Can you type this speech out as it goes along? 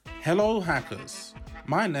Hello hackers,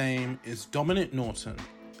 my name is Dominic Norton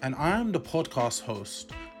and I am the podcast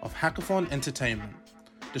host of Hackathon Entertainment,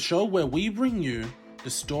 the show where we bring you the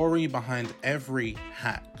story behind every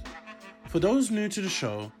hack. For those new to the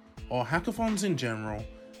show, or hackathons in general,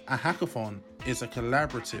 a hackathon is a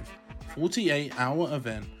collaborative 48-hour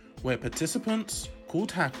event where participants,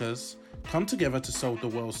 called hackers, come together to solve the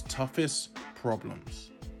world's toughest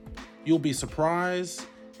problems. You'll be surprised,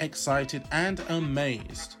 excited, and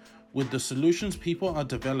amazed with the solutions people are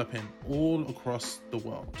developing all across the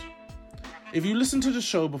world. If you listened to the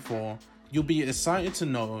show before, you'll be excited to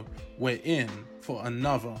know we're in for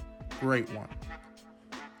another great one.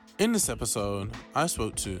 In this episode, I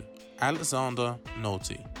spoke to Alexander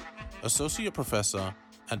Nolte, Associate Professor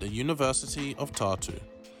at the University of Tartu,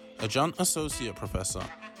 Adjunct Associate Professor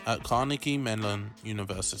at Carnegie Mellon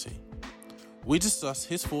University. We discussed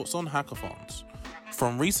his thoughts on hackathons,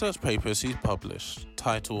 from research papers he's published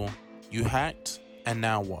titled You Hacked and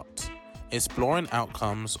Now What? Exploring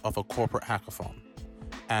Outcomes of a Corporate Hackathon,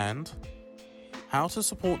 and How to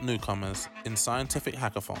Support Newcomers in Scientific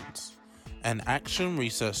Hackathons, an action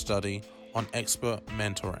research study on expert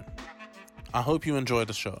mentoring. I hope you enjoy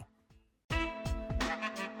the show.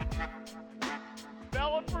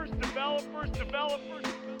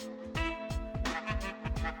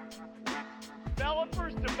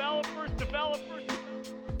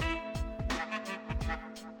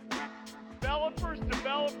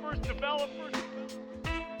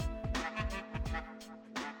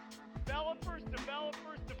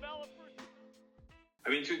 I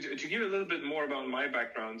mean, to give a little bit more about my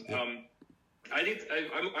background,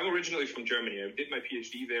 I'm originally from Germany. I did my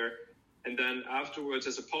PhD there, and then afterwards,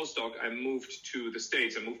 as a postdoc, I moved to the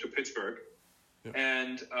States. I moved to Pittsburgh,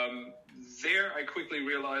 and there I quickly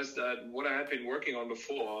realized that what I had been working on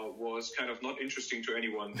before was kind of not interesting to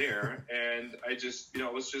anyone there, and I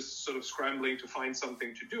was just sort of scrambling to find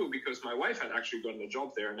something to do because my wife had actually gotten a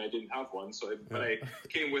job there and I didn't have one. So when I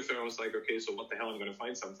came with her, I was like, okay, so what the hell, I'm going to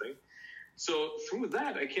find something. So through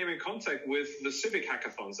that, I came in contact with the civic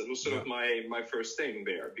hackathons. That was sort of my first thing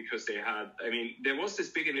there, because there was this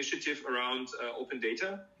big initiative around open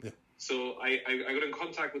data. Yeah. So I got in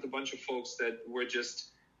contact with a bunch of folks that were just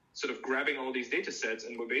sort of grabbing all these data sets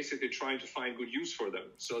and were basically trying to find good use for them.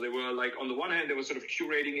 So they were like, on the one hand, they were sort of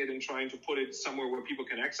curating it and trying to put it somewhere where people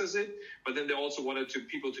can access it, but then they also wanted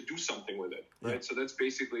people to do something with it, right? Yeah. So that's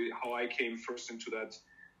basically how I came first into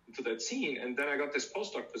that scene. And then I got this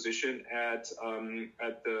postdoc position at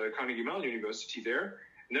the Carnegie Mellon University there.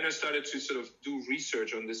 And then I started to sort of do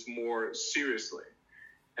research on this more seriously.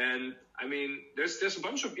 And I mean, there's a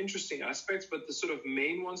bunch of interesting aspects, but the sort of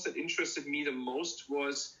main ones that interested me the most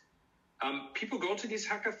was people go to these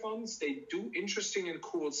hackathons, they do interesting and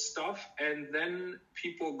cool stuff, and then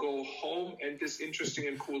people go home and this interesting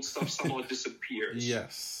and cool stuff somehow disappears.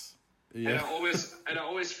 Yes. Yeah. And I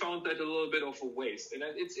always found that a little bit of a waste. And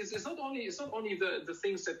it's not only the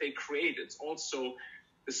things that they create, it's also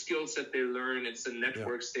the skills that they learn, it's the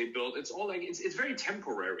networks they build. It's all like it's very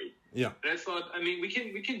temporary. Yeah. And I thought, I mean, we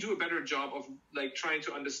can do a better job of like trying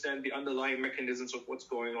to understand the underlying mechanisms of what's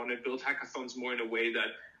going on and build hackathons more in a way that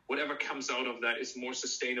whatever comes out of that is more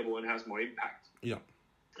sustainable and has more impact. Yeah.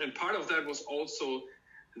 And part of that was also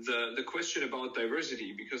the question about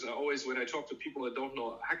diversity, because I always, when I talk to people that don't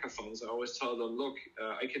know hackathons, I always tell them, look,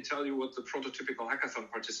 I can tell you what the prototypical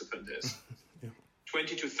hackathon participant is.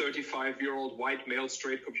 20 to 35-year-old white male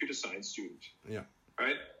straight computer science student. Yeah.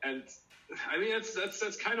 Right. And I mean,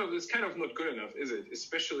 that's kind of not good enough, is it?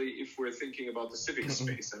 Especially if we're thinking about the civic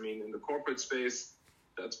space. I mean, in the corporate space,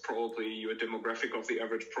 that's probably your demographic of the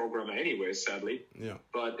average programmer anyway, sadly. Yeah.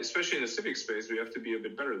 But especially in the civic space, we have to be a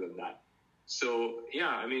bit better than that. So, yeah,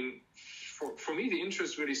 I mean, for me, the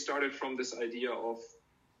interest really started from this idea of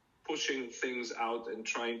pushing things out and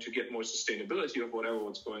trying to get more sustainability of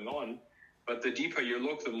what's going on. But the deeper you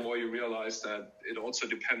look, the more you realize that it also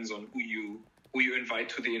depends on who you invite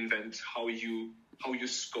to the event, how you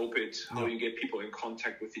scope it, how you get people in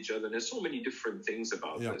contact with each other. And there's so many different things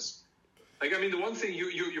about this. Like, I mean, the one thing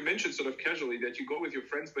you mentioned sort of casually, that you go with your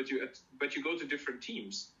friends, but you go to different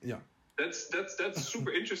teams. Yeah. That's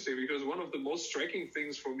super interesting, because one of the most striking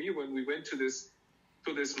things for me when we went to this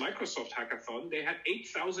Microsoft hackathon, they had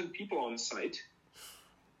 8,000 people on site.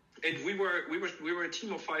 And we were a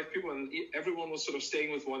team of 5 people, and everyone was sort of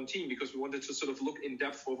staying with one team because we wanted to sort of look in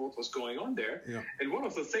depth for what was going on there. Yeah. And one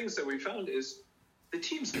of the things that we found is the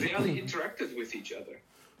teams barely interacted with each other.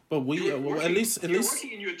 But you're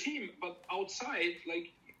working in your team, but outside,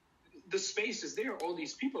 like, the space is there, all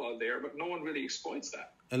these people are there, but no one really exploits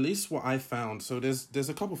that. At least what I found, so there's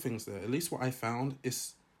a couple things there. At least what I found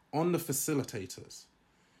is on the facilitators.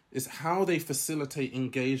 It's how they facilitate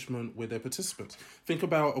engagement with their participants. Think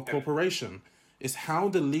about a corporation. It's how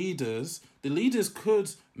the leaders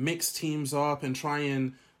could mix teams up and try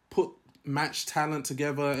and match talent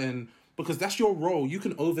together, and because that's your role. You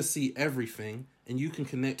can oversee everything and you can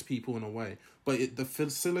connect people in a way. But the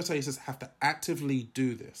facilitators have to actively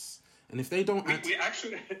do this. And if they don't... We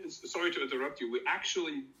actually, sorry to interrupt you, we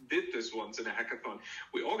actually did this once in a hackathon.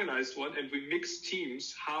 We organized one and we mixed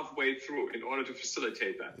teams halfway through in order to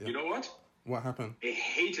facilitate that. Yeah. You know what? What happened? They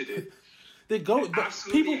hated it. They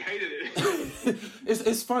absolutely hated it.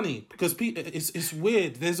 It's funny because it's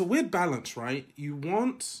weird. There's a weird balance, right? You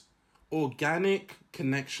want organic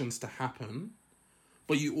connections to happen,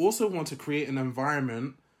 but you also want to create an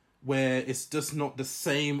environment where it's just not the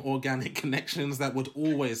same organic connections that would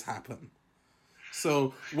always happen.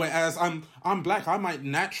 So whereas I'm black, I might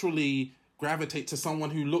naturally gravitate to someone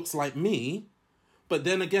who looks like me, but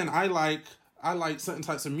then again, I like certain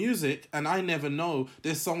types of music, and I never know.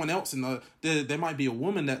 There's someone else there might be a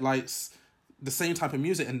woman that likes the same type of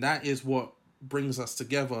music, and that is what brings us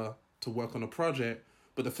together to work on a project.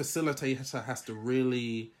 But the facilitator has to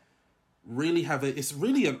really have it. It's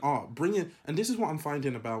really an art. And this is what I'm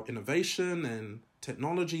finding about innovation and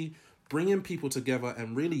technology. Bringing people together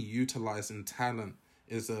and really utilizing talent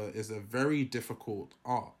is a very difficult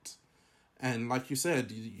art. And like you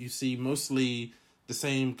said, you see mostly the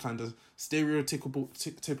same kind of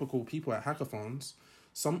stereotypical people at hackathons.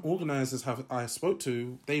 Some organizers I spoke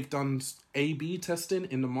to, they've done A/B testing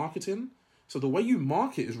in the marketing. So the way you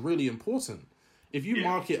market is really important. If you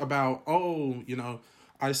market about,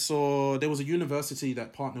 I saw there was a university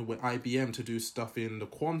that partnered with IBM to do stuff in the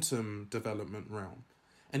quantum development realm.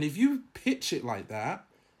 And if you pitch it like that,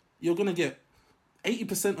 you're going to get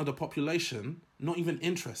 80% of the population not even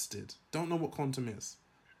interested, don't know what quantum is.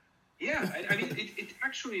 Yeah, I mean, it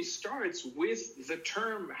actually starts with the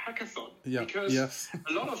term hackathon. Yeah, because yes.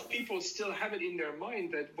 A lot of people still have it in their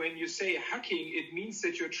mind that when you say hacking, it means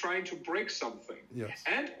that you're trying to break something. Yes.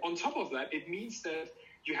 And on top of that, it means that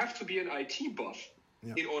you have to be an IT buff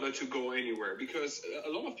in order to go anywhere. Because a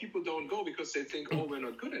lot of people don't go because they think, we're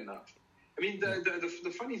not good enough. I mean,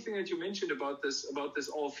 the funny thing that you mentioned about this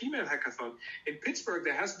all-female hackathon, in Pittsburgh,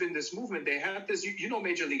 there has been this movement. They had this,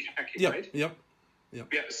 Major League Hacking, right? Yep.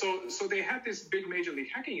 Yeah, so they had this big Major League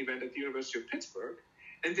Hacking event at the University of Pittsburgh,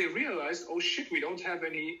 and they realized, oh shit, we don't have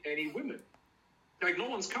any women. Like, no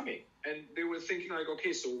one's coming. And they were thinking like,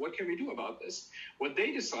 okay, so what can we do about this? What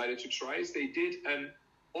they decided to try is they did an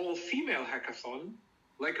all-female hackathon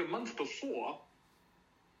like a month before,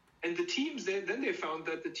 and the teams, then they found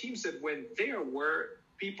that the teams that went there were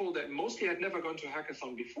people that mostly had never gone to a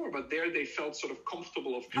hackathon before, but there they felt sort of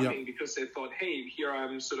comfortable of coming because they thought, hey, here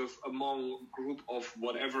I'm sort of among a group of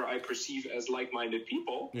whatever I perceive as like-minded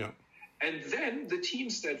people. Yeah. And then the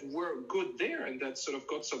teams that were good there and that sort of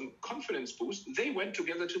got some confidence boost, they went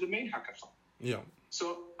together to the main hackathon. Yeah.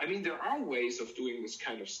 So, I mean, there are ways of doing this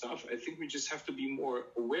kind of stuff. I think we just have to be more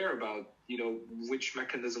aware about, which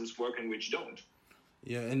mechanisms work and which don't.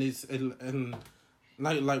 Yeah, and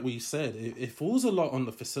like we said, it falls a lot on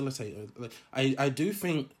the facilitator. Like, I do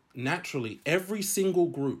think naturally every single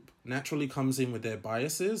group naturally comes in with their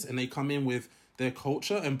biases and they come in with their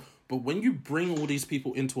culture. But when you bring all these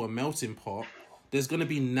people into a melting pot, there's going to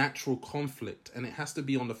be natural conflict, and it has to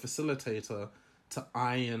be on the facilitator to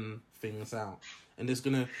iron things out. And there's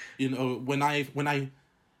going to,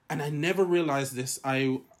 and I never realized this.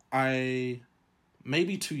 I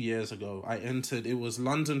maybe 2 years ago, I entered, it was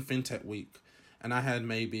London FinTech Week. And I had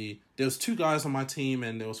there was 2 guys on my team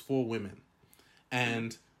and there was 4 women.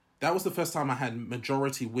 And that was the first time I had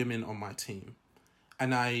majority women on my team.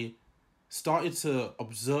 And I started to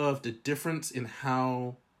observe the difference in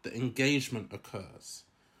how the engagement occurs.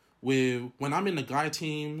 When I'm in the guy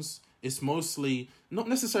teams, it's mostly not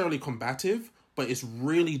necessarily combative, but it's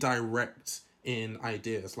really direct in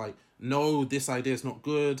ideas. Like, no, this idea is not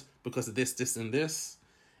good because of this, this, and this.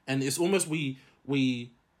 And it's almost we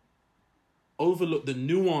overlook the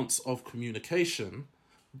nuance of communication.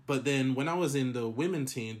 But then when I was in the women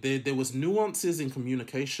team, there was nuances in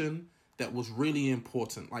communication that was really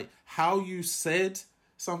important. Like how you said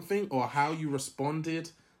something or how you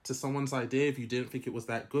responded to someone's idea if you didn't think it was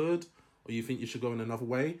that good or you think you should go in another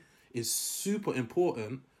way is super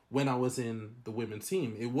important when I was in the women's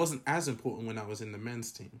team. It wasn't as important when I was in the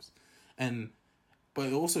men's teams. But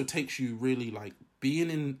it also takes you really like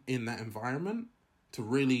being in that environment to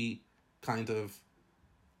really kind of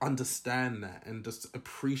understand that and just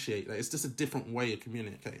appreciate that. It's just a different way of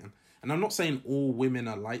communicating. And I'm not saying all women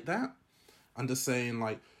are like that. I'm just saying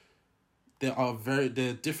like there are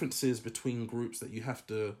differences between groups that you have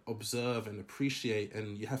to observe and appreciate,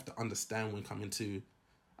 and you have to understand when coming to.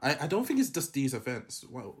 I don't think it's just these events.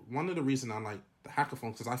 Well, one of the reasons I like the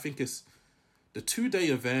hackathon, because I think it's the 2-day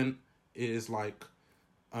event is like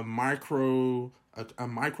a micro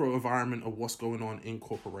environment of what's going on in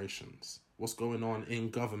corporations, what's going on in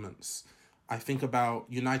governments. I think about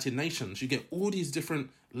United Nations. You get all these different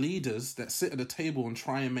leaders that sit at a table and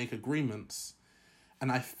try and make agreements.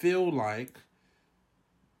 And I feel like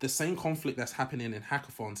the same conflict that's happening in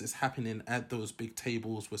hackathons is happening at those big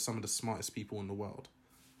tables with some of the smartest people in the world.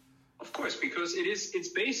 Of course, because it's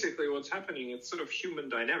basically what's happening. It's sort of human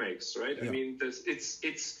dynamics, right? Yeah. I mean,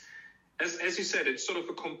 it's as you said, it's sort of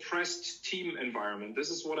a compressed team environment. This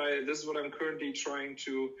is what I'm currently trying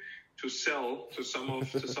to sell to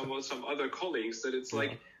some other colleagues, that it's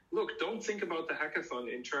like, look, don't think about the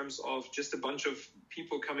hackathon in terms of just a bunch of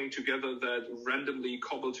people coming together that randomly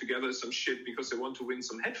cobble together some shit because they want to win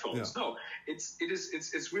some headphones. Yeah. No,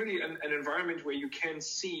 it's really an environment where you can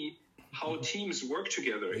see how teams work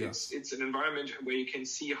together. Yeah. It's an environment where you can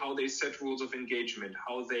see how they set rules of engagement,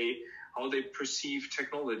 how they perceive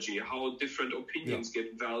technology, how different opinions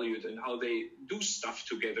get valued, and how they do stuff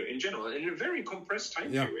together in general in a very compressed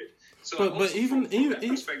time period. So but even from that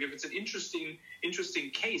perspective, it's an interesting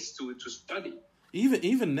case to study.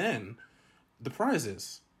 Even then, the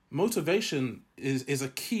prizes, motivation is a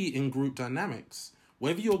key in group dynamics.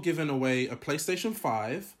 Whether you're giving away a PlayStation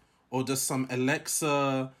 5 or just some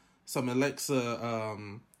Alexa,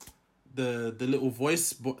 the little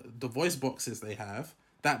voice boxes they have,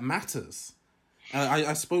 that matters.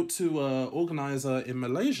 I spoke to an organizer in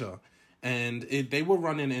Malaysia, and they were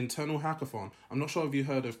running an internal hackathon. I'm not sure if you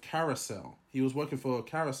heard of Carousel. He was working for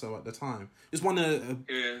Carousel at the time. It's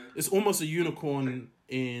it's almost a unicorn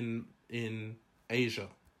in Asia.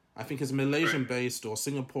 I think it's Malaysian based or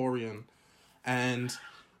Singaporean,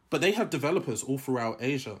 but they have developers all throughout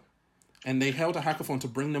Asia. And they held a hackathon to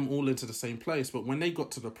bring them all into the same place. But when they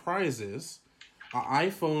got to the prizes, an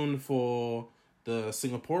iPhone for the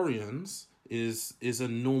Singaporeans is a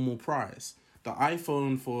normal prize. The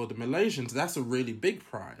iPhone for the Malaysians, that's a really big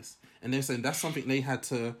prize. And they're saying that's something they had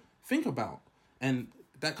to think about. And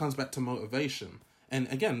that comes back to motivation. And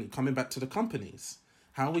again, coming back to the companies,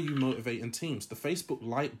 how are you motivating teams? The Facebook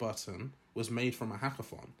like button was made from a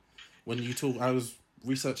hackathon. I was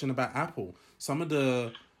researching about Apple. Some of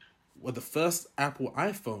the first Apple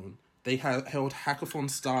iPhone, they held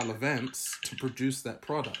hackathon-style events to produce that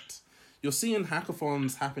product. You're seeing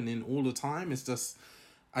hackathons happening all the time. It's just,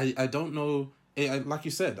 I don't know. Like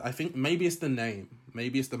you said, I think maybe it's the name.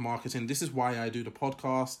 Maybe it's the marketing. This is why I do the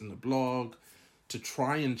podcast and the blog, to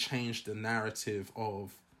try and change the narrative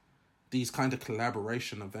of these kind of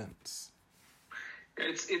collaboration events.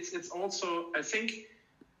 It's also, I think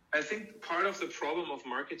part of the problem of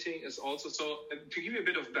marketing is also, so to give you a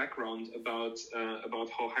bit of background about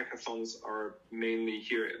how hackathons are mainly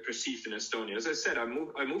here perceived in Estonia. As I said, I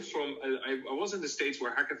was in the States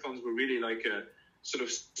where hackathons were really like a sort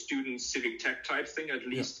of student civic tech type thing, at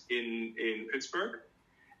least in Pittsburgh.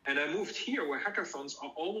 And I moved here where hackathons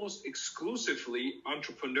are almost exclusively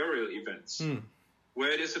entrepreneurial events.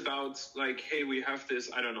 Where it is about like, hey, we have this,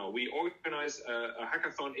 I don't know, we organize a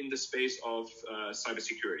hackathon in the space of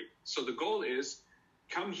cybersecurity. So the goal is,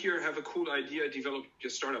 come here, have a cool idea, develop your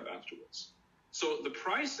startup afterwards. So the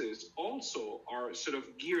prizes also are sort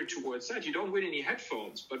of geared towards that. You don't win any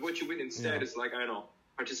headphones, but what you win instead is like, I don't know,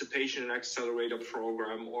 participation in an accelerator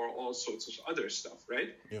program or all sorts of other stuff,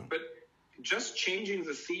 right? Yeah. But just changing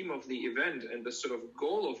the theme of the event and the sort of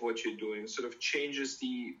goal of what you're doing sort of changes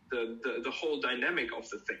the whole dynamic of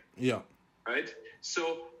the thing. Yeah. Right.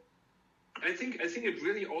 So I think it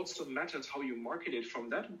really also matters how you market it from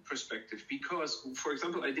that perspective, because, for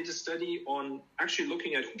example, I did a study on actually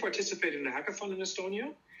looking at who participated in a hackathon in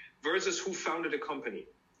Estonia versus who founded a company.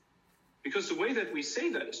 Because the way that we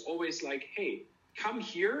say that is always like, hey, come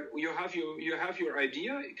here, you have your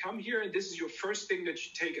idea, come here, and this is your first thing that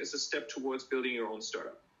you take as a step towards building your own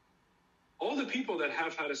startup. All the people that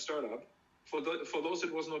have had a startup, for those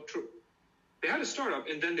it was not true. They had a startup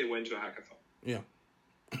and then they went to a hackathon. Yeah.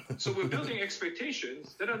 So we're building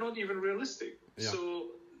expectations that are not even realistic. Yeah. So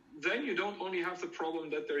then you don't only have the problem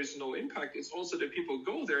that there is no impact, it's also that people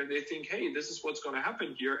go there and they think, hey, this is what's going to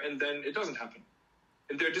happen here, and then it doesn't happen.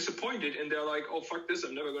 And they're disappointed and they're like, oh, fuck this,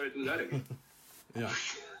 I'm never going to do that again. Yeah.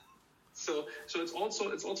 So it's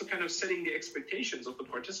also kind of setting the expectations of the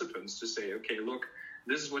participants to say, okay, look,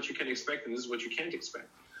 this is what you can expect and this is what you can't expect.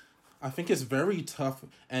 I think it's very tough,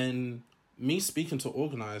 and me speaking to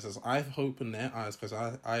organizers, I've opened their eyes because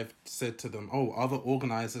I've said to them, oh, other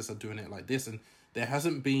organizers are doing it like this, and There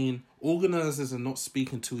hasn't been, organizers are not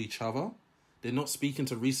speaking to each other. They're not speaking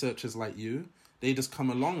to researchers like you. They just come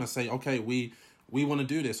along and say, okay, we want to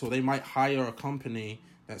do this. Or they might hire a company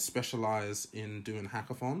that specialize in doing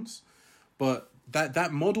hackathons. But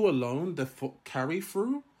that model alone, the carry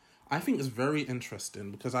through, I think is very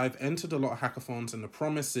interesting, because I've entered a lot of hackathons and the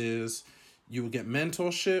promise is you will get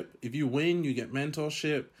mentorship. If you win, you get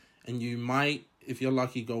mentorship, and you might, if you're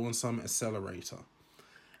lucky, go on some accelerator.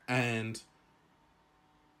 And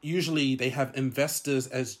usually they have investors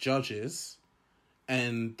as judges,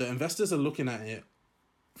 and the investors are looking at it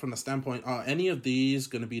from the standpoint, are any of these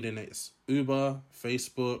going to be the next Uber,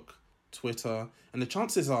 Facebook, Twitter? And the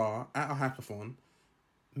chances are, at a hackathon,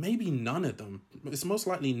 maybe none of them. It's most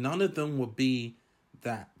likely none of them will be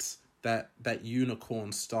that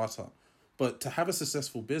unicorn startup. But to have a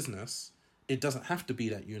successful business, it doesn't have to be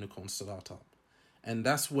that unicorn startup. And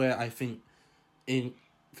that's where I think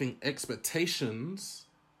expectations,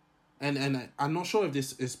 and I'm not sure if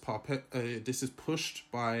this is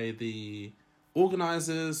pushed by the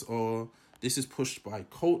organizers or this is pushed by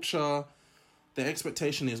culture. The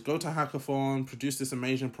expectation is go to hackathon, produce this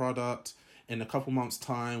amazing product. In a couple months'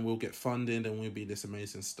 time, we'll get funded and we'll be this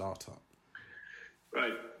amazing startup.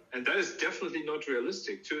 Right. And that is definitely not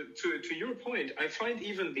realistic. To your point, I find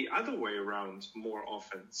even the other way around more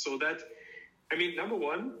often. So that, I mean, number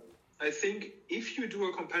one, I think if you do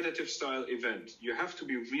a competitive style event, you have to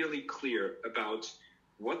be really clear about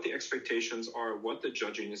what the expectations are, what the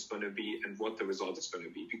judging is going to be, and what the result is going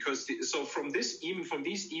to be. Because from these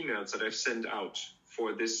emails that I've sent out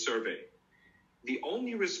for this survey, the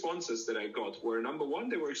only responses that I got were, number one,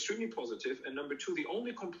 they were extremely positive, and number two, the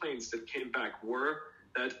only complaints that came back were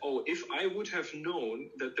that, if I would have known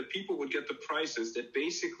that the people would get the prizes that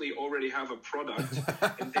basically already have a product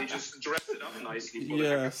and they just dress it up nicely for the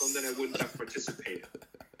hackathon, then I wouldn't have participated.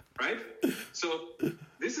 Right? So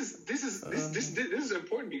this is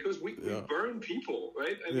important, because we burn people,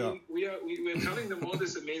 right? I mean, we're telling them all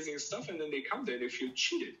this amazing stuff, and then they come there and they feel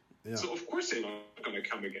cheated. Yeah. So of course they're not going to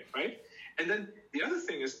come again, right? And then the other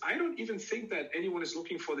thing is, I don't even think that anyone is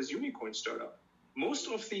looking for this unicorn startup. Most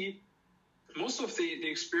of the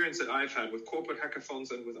experience that I've had with corporate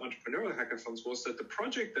hackathons and with entrepreneurial hackathons was that the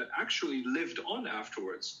project that actually lived on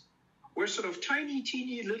afterwards were sort of tiny,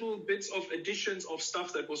 teeny little bits of additions of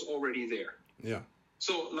stuff that was already there. Yeah.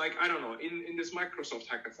 So, like, I don't know, in this Microsoft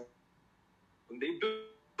hackathon, they built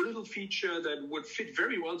a little feature that would fit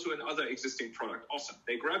very well to another existing product. Awesome.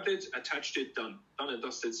 They grabbed it, attached it, done and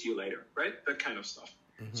dusted, see you later, right? That kind of stuff.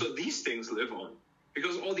 Mm-hmm. So these things live on,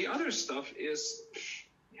 because all the other stuff is,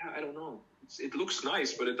 I don't know. It looks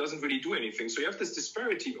nice, but it doesn't really do anything. So you have this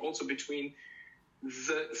disparity also between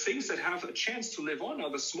the things that have a chance to live on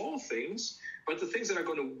are the small things, but the things that are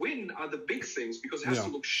going to win are the big things, because it has to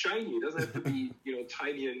look shiny. It doesn't have to be,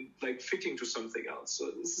 tiny and like fitting to something else.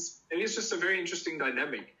 So it's just a very interesting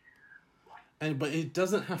dynamic. But it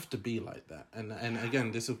doesn't have to be like that. And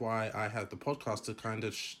again, this is why I had the podcast, to kind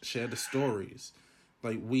of share the stories.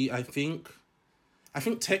 Like I think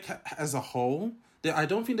tech as a whole, I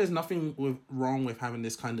don't think there's nothing wrong with having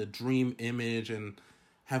this kind of dream image and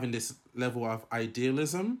having this level of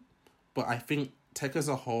idealism. But I think tech as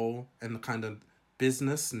a whole and the kind of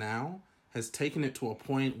business now has taken it to a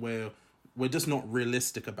point where we're just not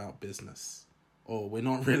realistic about business, or we're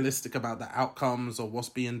not realistic about the outcomes or what's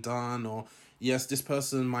being done, or yes, this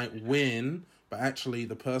person might win, but actually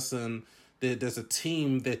the person, there's a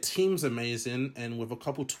team, their team's amazing, and with a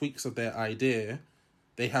couple tweaks of their idea,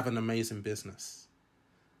 they have an amazing business.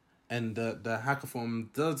 And the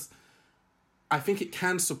hackathon does, I think it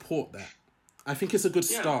can support that. I think it's a good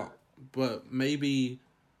start, but maybe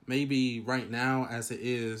right now as it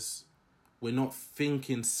is, we're not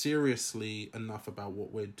thinking seriously enough about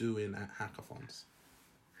what we're doing at hackathons.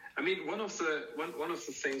 I mean, one of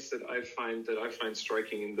the things that I find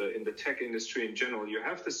striking in the tech industry in general, you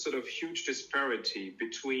have this sort of huge disparity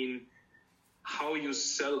between how you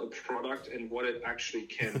sell a product and what it actually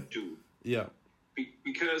can do. Yeah.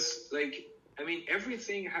 Because,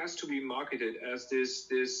 everything has to be marketed as this,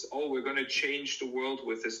 we're going to change the world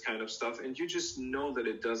with this kind of stuff, and you just know that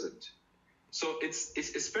it doesn't. So it's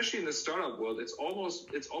especially in the startup world, it's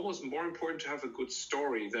almost more important to have a good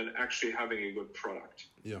story than actually having a good product.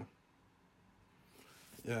 Yeah.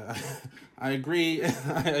 Yeah, I agree.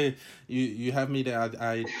 You have me there.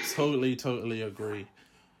 I totally agree.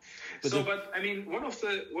 But one of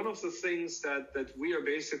the things that we are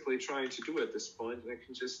basically trying to do at this point,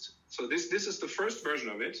 this is the first version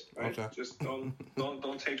of it, right? Okay. Just don't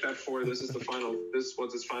take that for this is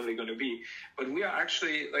what it's finally going to be. But we are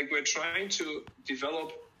actually we're trying to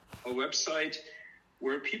develop a website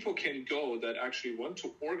where people can go that actually want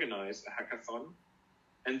to organize a hackathon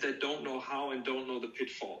and that don't know how and don't know the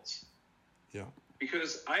pitfalls. Yeah.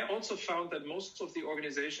 Because I also found that most of the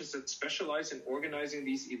organizations that specialize in organizing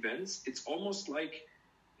these events, it's almost like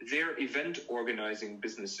they're event organizing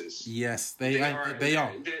businesses. Yes, they are.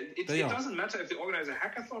 It doesn't matter if they organize a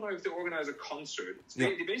hackathon or if they organize a concert.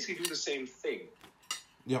 They basically do the same thing.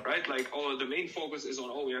 Yeah. Right? Like, the main focus is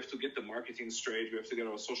on, we have to get the marketing straight. We have to get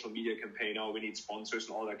our social media campaign out. We need sponsors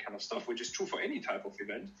and all that kind of stuff, which is true for any type of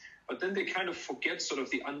event. But then they kind of forget sort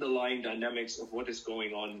of the underlying dynamics of what is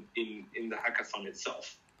going on in the hackathon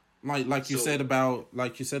itself. Like you said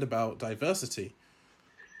about diversity.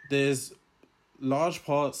 There's large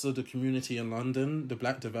parts of the community in London, the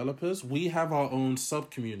Black developers. We have our own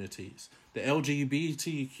sub-communities. The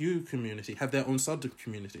LGBTQ community have their own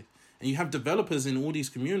sub-community. And you have developers in all these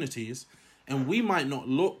communities, and we might not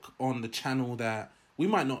look on the channel we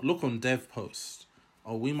might not look on DevPost,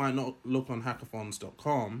 or we might not look on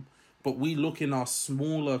hackathons.com, but we look in our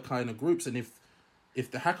smaller kind of groups. And if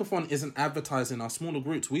the hackathon isn't advertised in our smaller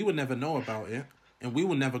groups, we would never know about it, and we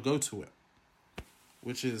will never go to it.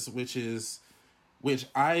 Which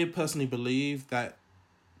I personally believe that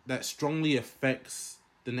strongly affects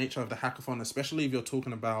the nature of the hackathon, especially if you're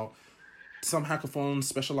talking about some hackathons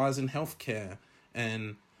specialize in healthcare.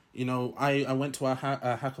 And, I went to a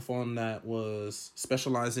hackathon that was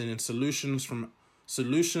specializing in solutions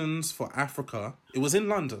for Africa. It was in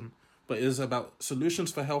London, but it was about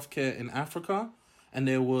solutions for healthcare in Africa. And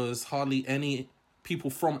there was hardly any people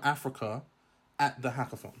from Africa at the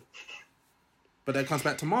hackathon. But that comes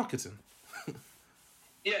back to marketing.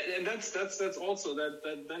 Yeah, and that's also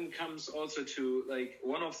that then comes also to, like,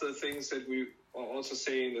 one of the things that we are also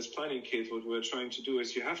saying in this planning kit. What we're trying to do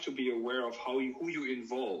is you have to be aware of who you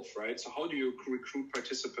involve, right? So how do you recruit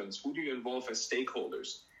participants? Who do you involve as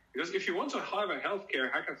stakeholders? Because if you want to have a healthcare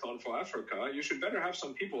hackathon for Africa, you should better have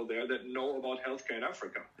some people there that know about healthcare in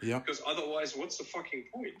Africa. Yeah. Because otherwise, what's the fucking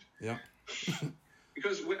point? Yeah.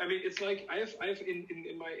 Because it's like I've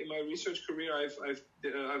in my research career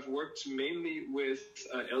I've worked mainly with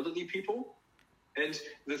elderly people, and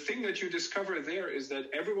the thing that you discover there is that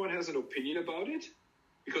everyone has an opinion about it,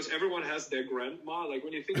 because everyone has their grandma. Like,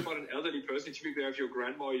 when you think about an elderly person, you typically have your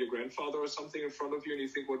grandma or your grandfather or something in front of you, and you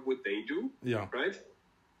think, what would they do? Yeah. Right.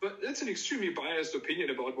 But that's an extremely biased opinion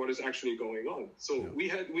about what is actually going on. So we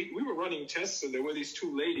were running tests, and there were these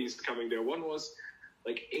two ladies coming there. One was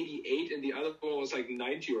like 88 and the other one was like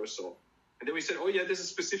 90 or so. And then we said, this is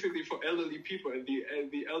specifically for elderly people. And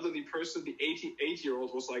the elderly person, the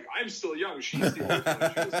 88-year-old, was like, I'm still young. She's the old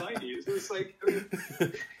one. She was 90. So it's like,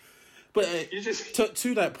 but you just...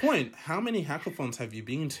 to that point, how many hackathons have you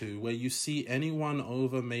been to where you see anyone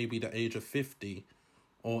over maybe the age of 50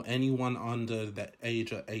 or anyone under the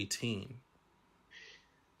age of 18?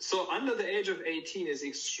 So under the age of 18 is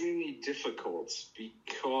extremely difficult,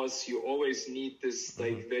 because you always need this,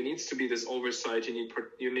 there needs to be this oversight. You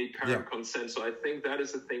need parent consent. So I think that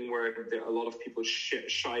is a thing where a lot of people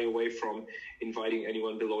shy away from inviting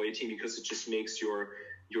anyone below 18, because it just makes your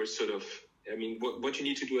sort of, what you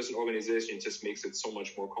need to do as an organization just makes it so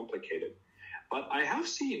much more complicated. But I have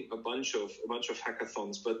seen a bunch of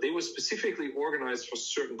hackathons, but they were specifically organized for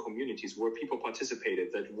certain communities where people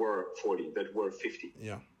participated that were 40, that were 50.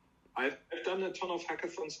 Yeah. I've done a ton of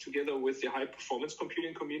hackathons together with the high performance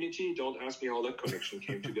computing community. Don't ask me how that connection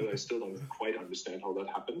came together. I still don't quite understand how that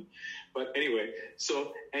happened. But anyway,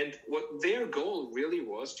 and what their goal really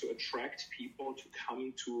was to attract people to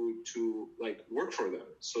come to like work for them.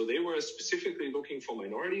 So they were specifically looking for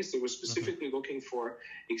minorities. They were specifically looking for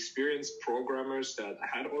experienced programmers that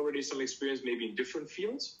had already some experience, maybe in different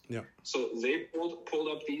fields. Yeah. So they pulled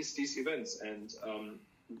up these events, and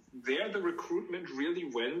there the recruitment really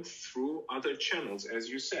went through other channels, as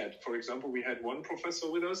you said. For example, we had one professor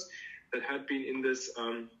with us that had been in this.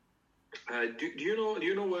 Do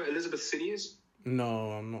you know where Elizabeth City is?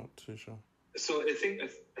 No, I'm not too sure. So I think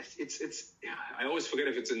it's I always forget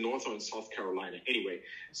if it's in North or in South Carolina. Anyway,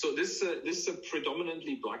 so this is a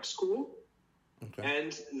predominantly black school. Okay.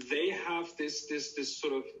 And they have this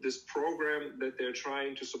program that they're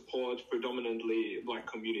trying to support predominantly black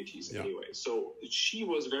communities anyway. So she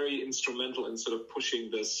was very instrumental in sort of pushing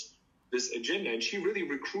this agenda, and she really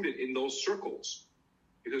recruited in those circles,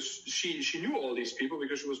 because she knew all these people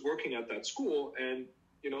because she was working at that school, and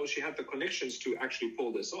she had the connections to actually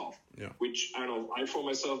pull this off. Yeah. Which I for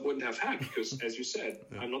myself wouldn't have had, because as you said,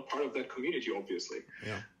 I'm not part of that community, obviously.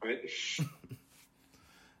 Yeah. Right.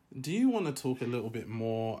 Do you want to talk a little bit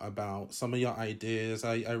more about some of your ideas?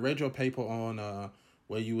 I read your paper on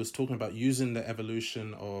where you was talking about using the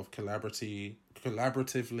evolution of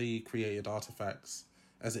collaboratively created artifacts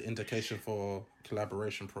as an indication for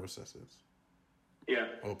collaboration processes. Yeah.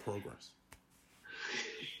 Or progress.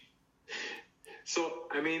 So,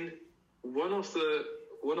 I mean, one of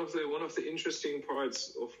the interesting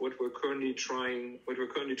parts of what we're currently trying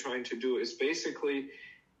to do is basically,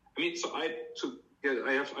 I mean, so I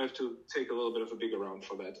have to take a little bit of a bigger round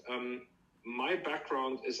for that. My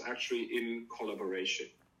background is actually in collaboration.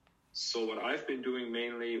 So what I've been doing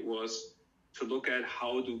mainly was to look at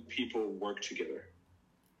how do people work together.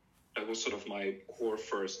 That was sort of my core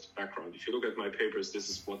first background. If you look at my papers, this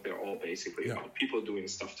is what they're all basically about, people doing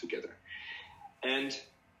stuff together. And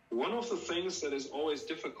one of the things that is always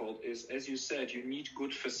difficult is, as you said, you need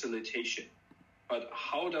good facilitation. But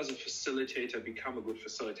how does a facilitator become a good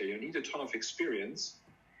facilitator? You need a ton of experience,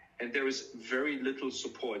 and there is very little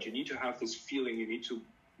support. You need to have this feeling, you need to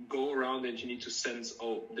go around and you need to sense,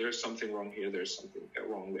 oh, there's something wrong here, there's something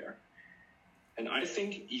wrong there. And I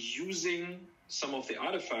think using some of the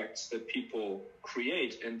artifacts that people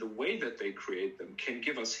create and the way that they create them can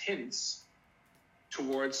give us hints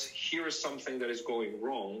towards, here is something that is going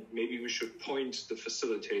wrong. Maybe we should point the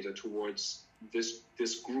facilitator towards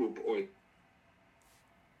this group or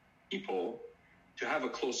people to have a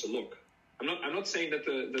closer look. I'm not saying that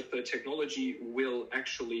the technology will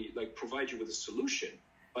actually like provide you with a solution,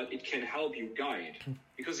 but it can help you guide.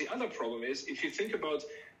 Because the other problem is, if you think about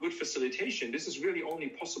good facilitation, this is really only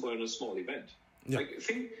possible in a small event. Yeah. Like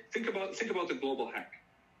think about the global hack.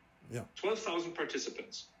 Yeah. 12,000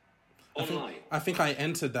 participants online. I think I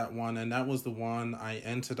entered that one, and that was the one I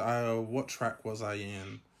entered. What track was I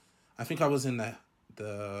in? I think I was in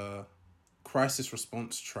the crisis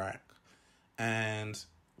response track. And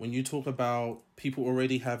when you talk about people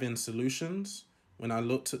already having solutions, when I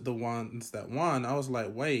looked at the ones that won, I was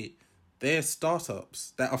like, wait, they're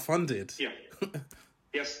startups that are funded. Yeah.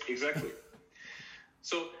 Yes, exactly.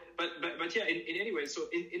 So, but yeah, in any way, so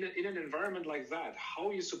in an environment like that, how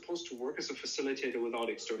are you supposed to work as a facilitator without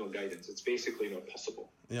external guidance? It's basically not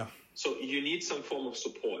possible. Yeah. So you need some form of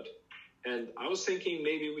support. And I was thinking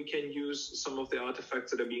maybe we can use some of the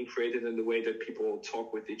artifacts that are being created in the way that people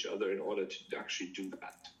talk with each other in order to actually do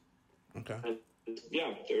that. Okay. And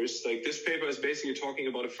yeah, there's like, this paper is basically talking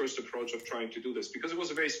about a first approach of trying to do this, because it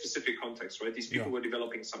was a very specific context, right? These people were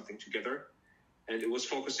developing something together, and it was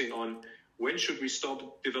focusing on, when should we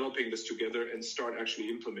stop developing this together and start actually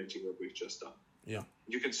implementing what we've just done? Yeah.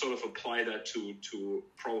 You can sort of apply that to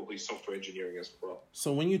probably software engineering as well.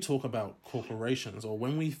 So when you talk about corporations, or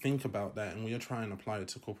when we think about that and we are trying to apply it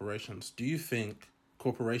to corporations, do you think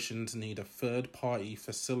corporations need a third-party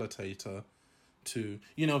facilitator to,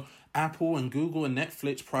 Apple and Google and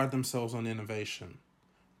Netflix pride themselves on innovation,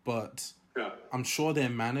 but I'm sure their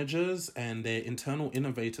managers and their internal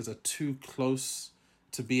innovators are too close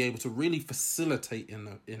to be able to really facilitate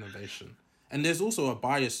innovation. And there's also a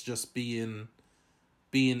bias just being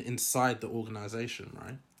inside the organization,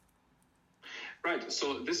 right? Right.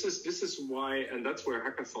 So this is why, and that's where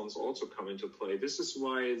hackathons also come into play. This is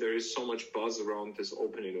why there is so much buzz around this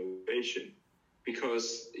open innovation,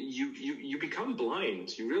 because you become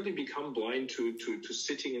blind. You really become blind to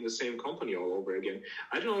sitting in the same company all over again.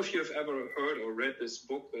 I don't know if you've ever heard or read this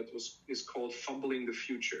book that is called Fumbling the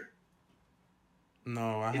Future.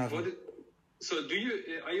 No, I haven't. So are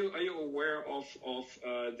you aware of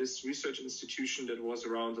this research institution that was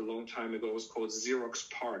around a long time ago? It was called Xerox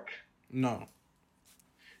PARC. No.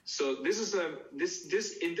 So this is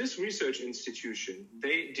in this research institution,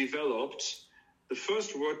 they developed the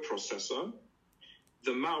first word processor,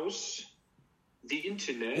 the mouse, the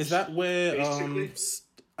internet. Is that where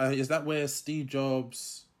Steve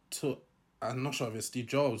Jobs took? I'm not sure if it's Steve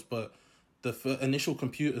Jobs, but the initial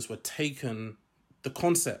computers were taken. The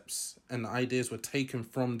concepts and the ideas were taken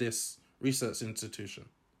from this research institution.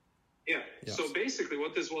 Yeah. Yes. So basically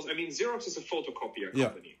what this was, Xerox is a photocopier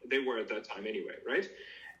company. Yeah. They were at that time anyway, right?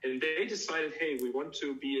 And they decided, hey, we want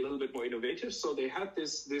to be a little bit more innovative. So they had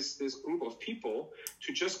this group of people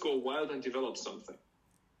to just go wild and develop something.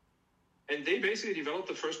 And they basically developed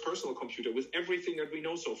the first personal computer with everything that we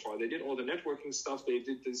know so far. They did all the networking stuff. They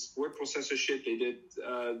did this word processor shit. They did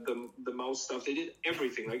the mouse stuff. They did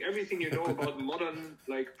everything. Like everything you know about modern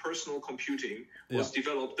like personal computing was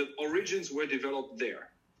developed. The origins were developed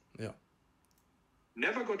there. Yeah.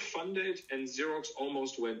 Never got funded, and Xerox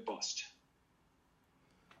almost went bust.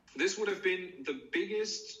 This would have been the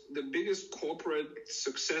biggest corporate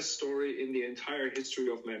success story in the entire history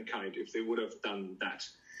of mankind if they would have done that.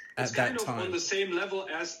 It's kind of on the same level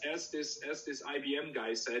as this IBM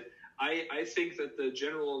guy said. I think that the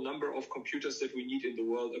general number of computers that we need in the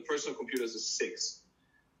world, personal computers, is 6.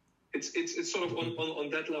 It's sort of on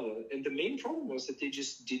that level. And the main problem was that they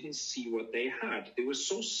just didn't see what they had. They were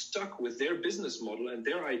so stuck with their business model and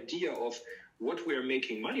their idea of what we're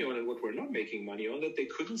making money on and what we're not making money on, that they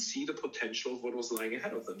couldn't see the potential of what was lying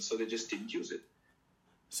ahead of them. So they just didn't use it.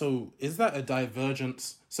 So is that a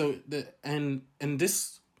divergence? And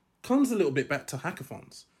this comes a little bit back to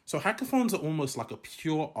hackathons. So hackathons are almost like a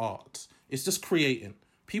pure art. It's just creating.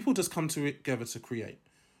 People just come together to create.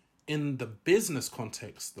 In the business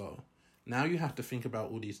context, though, now you have to think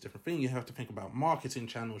about all these different things. You have to think about marketing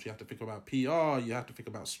channels. You have to think about PR. You have to think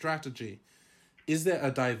about strategy. Is there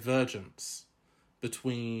a divergence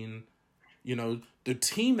between, the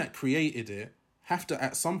team that created it have to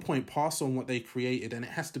at some point pass on what they created, and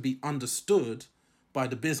it has to be understood by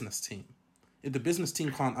the business team? If the business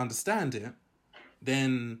team can't understand it,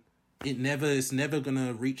 then it's never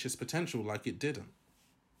gonna reach its potential like it didn't.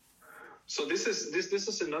 So this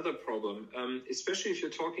is another problem, especially if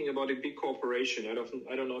you're talking about a big corporation.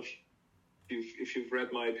 I don't know if you've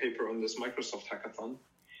read my paper on this Microsoft hackathon,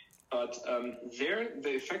 but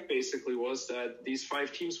the effect basically was that these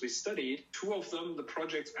 5 teams we studied, 2 of them, the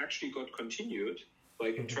projects actually got continued,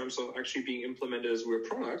 like in terms of actually being implemented as real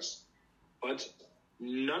products, but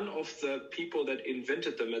none of the people that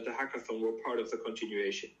invented them at the hackathon were part of the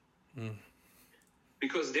continuation.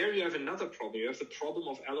 Because there you have another problem. You have the problem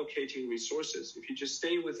of allocating resources. If you just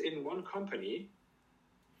stay within one company,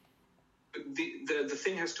 the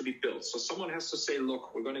thing has to be built. So someone has to say,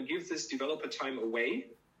 look, we're going to give this developer time away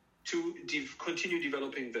to continue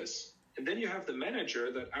developing this. And then you have the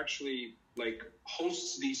manager that actually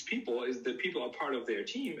hosts these people, is the people are part of their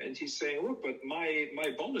team. And he's saying, look, but my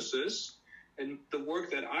bonuses and the work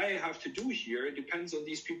that I have to do here depends on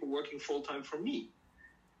these people working full-time for me.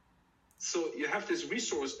 So you have this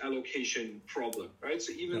resource allocation problem, right?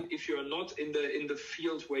 So even if you're not in the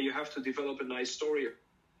field where you have to develop a nice story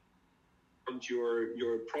and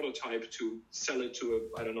your prototype to sell it to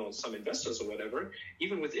some investors or whatever,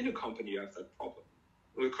 even within a company you have that problem.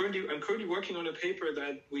 I'm currently working on a paper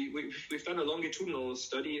that we've done a longitudinal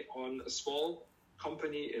study on a small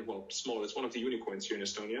company. Well, small. It's one of the unicorns here in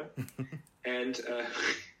Estonia, and.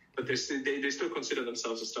 But they still consider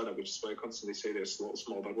themselves a startup, which is why I constantly say they're small,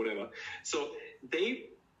 but whatever. So they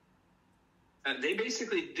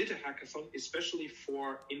basically did a hackathon, especially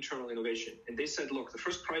for internal innovation. And they said, look, the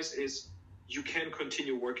first prize is you can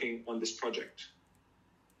continue working on this project.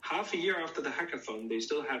 Half a year after the hackathon, they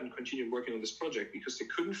still hadn't continued working on this project because they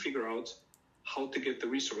couldn't figure out how to get the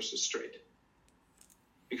resources straight.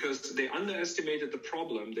 Because they underestimated the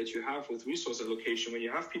problem that you have with resource allocation when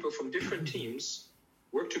you have people from different teams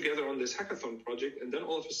work together on this hackathon project, and then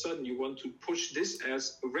all of a sudden you want to push this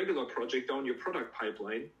as a regular project down your product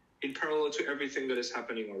pipeline in parallel to everything that is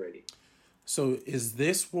happening already. So is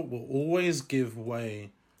this what will always give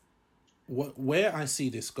way? Where I see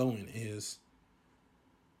this going is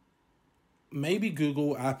maybe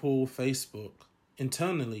Google, Apple, Facebook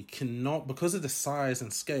internally cannot, because of the size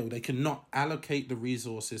and scale, they cannot allocate the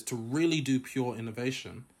resources to really do pure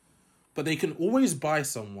innovation, but they can always buy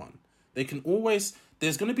someone. They can always...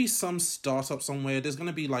 There's going to be some startup somewhere. There's going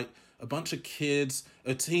to be a bunch of kids,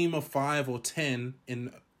 a team of 5 or 10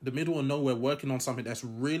 in the middle of nowhere working on something that's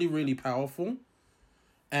really, really powerful.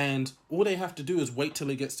 And all they have to do is wait till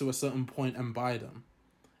it gets to a certain point and buy them.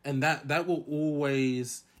 And that will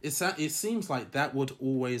always... It seems like that would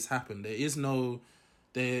always happen. I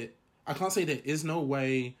can't say there is no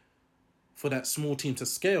way for that small team to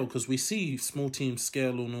scale, because we see small teams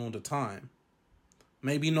scale on all the time.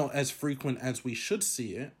 Maybe not as frequent as we should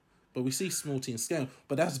see it, but we see small teams scale.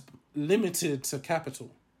 But that's limited to capital.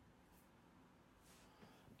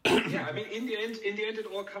 Yeah, I mean, in the end, it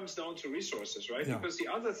all comes down to resources, right? Yeah. Because the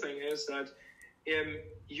other thing is that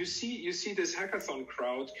you see this hackathon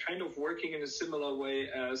crowd kind of working in a similar way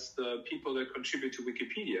as the people that contribute to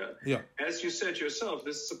Wikipedia. Yeah. As you said yourself,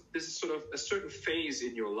 this is sort of a certain phase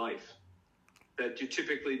in your life that you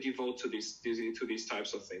typically devote to these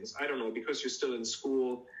types of things. I don't know, because you're still in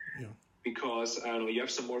school, because I don't know, you have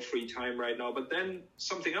some more free time right now, but then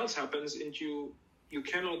something else happens and you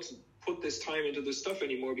cannot put this time into this stuff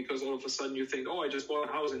anymore, because all of a sudden you think, oh, I just bought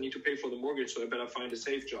a house, I need to pay for the mortgage, so I better find a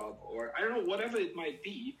safe job, or I don't know, whatever it might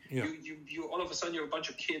be. Yeah. You all of a sudden you have a bunch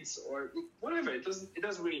of kids or whatever. It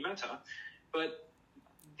doesn't really matter, but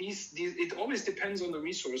it always depends on the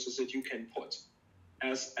resources that you can put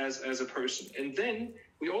as a person. And then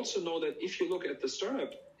we also know that if you look at the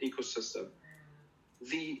startup ecosystem,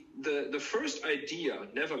 the first idea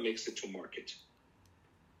never makes it to market.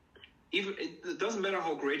 Even it doesn't matter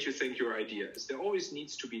how great you think your idea is, there always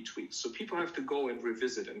needs to be tweaks. So people have to go and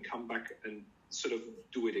revisit and come back and sort of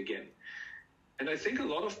do it again. And I think a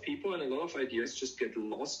lot of people and a lot of ideas just get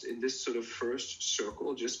lost in this sort of first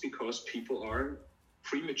circle just because people are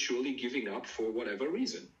prematurely giving up for whatever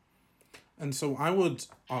reason. And so I would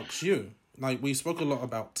ask you, like, we spoke a lot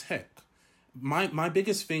about tech. My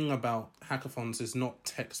biggest thing about hackathons is not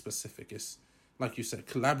tech specific. It's, like you said,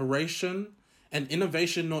 collaboration and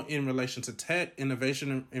innovation, not in relation to tech,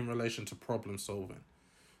 innovation in relation to problem solving.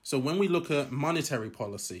 So when we look at monetary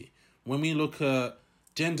policy, when we look at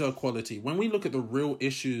gender equality, when we look at the real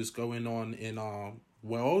issues going on in our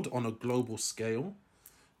world on a global scale,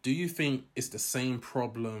 do you think it's the same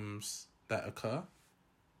problems that occur?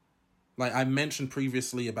 Like I mentioned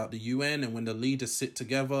previously about the UN and when the leaders sit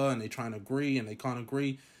together and they try and agree and they can't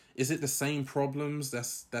agree, is it the same problems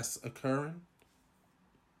that's occurring?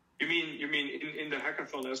 You mean in the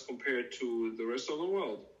hackathon as compared to the rest of the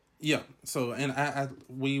world? Yeah. So, and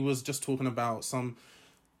we was just talking about some,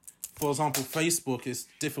 for example, Facebook. It's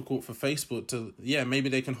difficult for Facebook to, maybe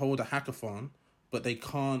they can hold a hackathon, but they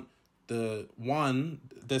can't.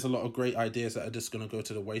 There's a lot of great ideas that are just going to go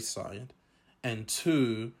to the wayside. And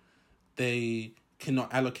two, they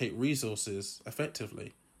cannot allocate resources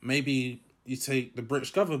effectively. Maybe you take the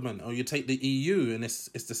British government or you take the EU and it's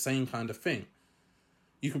the same kind of thing.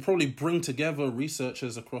 You can probably bring together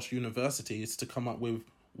researchers across universities to come up with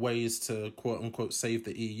ways to quote unquote save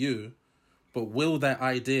the EU, but will that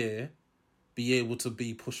idea be able to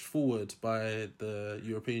be pushed forward by the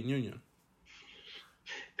European Union?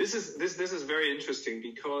 This is very interesting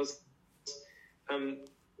because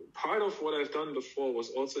part of what I've done before was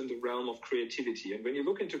also in the realm of creativity. And when you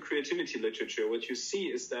look into creativity literature, what you see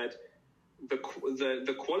is that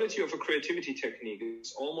the quality of a creativity technique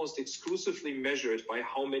is almost exclusively measured by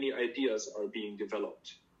how many ideas are being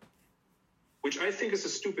developed, which I think is a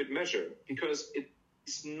stupid measure because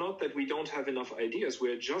it's not that we don't have enough ideas.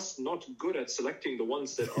 We're just not good at selecting the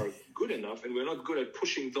ones that are good enough, and we're not good at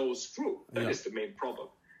pushing those through. That is the main problem.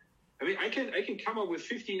 I mean, I can come up with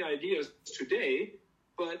 15 ideas today,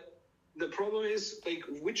 but the problem is, like,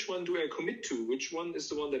 which one do I commit to? Which one is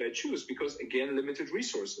the one that I choose? Because, again, limited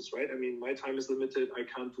resources, right? I mean, my time is limited. I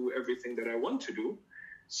can't do everything that I want to do.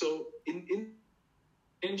 So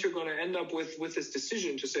and you're going to end up with this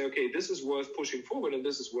decision to say, okay, this is worth pushing forward and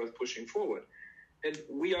this is worth pushing forward. And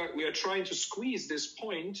we are trying to squeeze this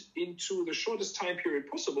point into the shortest time period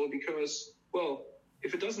possible because, well,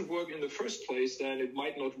 if it doesn't work in the first place, then it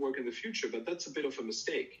might not work in the future. But that's a bit of a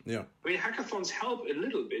mistake. Yeah. I mean, hackathons help a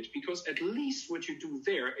little bit because at least what you do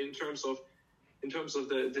there in terms of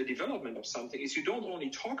the development of something is you don't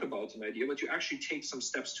only talk about an idea, but you actually take some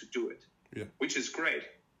steps to do it, which is great.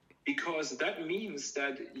 Because that means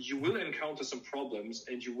that you will encounter some problems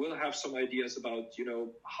and you will have some ideas about,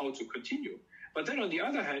 how to continue. But then on the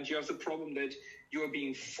other hand, you have the problem that you are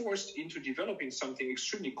being forced into developing something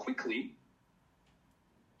extremely quickly,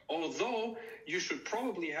 although you should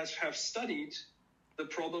probably have studied the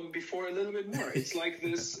problem before a little bit more. It's like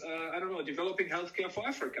this, developing healthcare for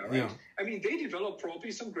Africa, right? Yeah. I mean, they develop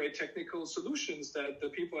probably some great technical solutions that the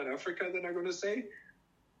people in Africa then are going to say,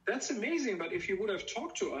 that's amazing, but if you would have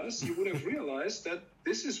talked to us, you would have realized that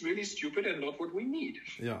this is really stupid and not what we need.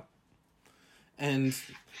 Yeah. And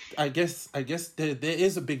I guess there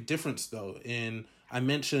is a big difference, though, I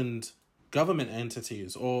mentioned government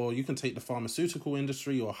entities, or you can take the pharmaceutical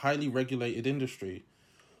industry or highly regulated industry.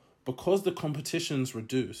 Because the competition's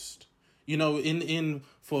reduced, you can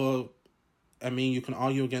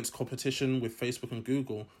argue against competition with Facebook and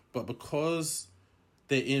Google, but because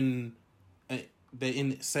they're in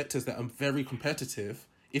sectors that are very competitive,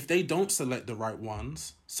 if they don't select the right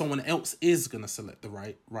ones, someone else is going to select the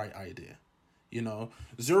right idea.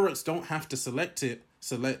 Zurich don't have to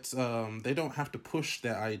they don't have to push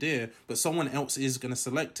their idea, but someone else is going to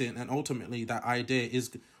select it, and ultimately that idea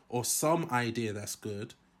or some idea that's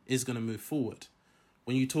good is going to move forward.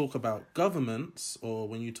 When you talk about governments, or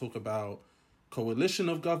when you talk about coalition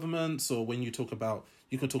of governments, or when you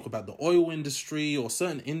can talk about the oil industry or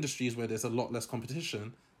certain industries where there's a lot less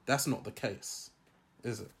competition, that's not the case,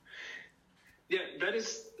 is it? Yeah, that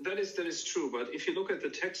is true. But if you look at the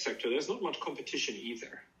tech sector, there's not much competition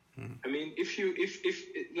either. Mm-hmm. I mean,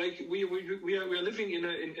 we are living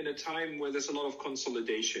in a time where there's a lot of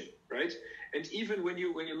consolidation, right? And even when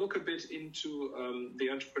you look a bit into the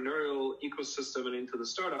entrepreneurial ecosystem and into the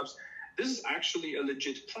startups, this is actually a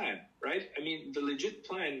legit plan, right? I mean, the legit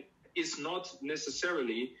plan is not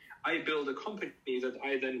necessarily I build a company that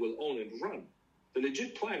I then will own and run. The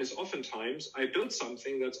legit plan is oftentimes I build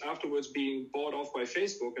something that's afterwards being bought off by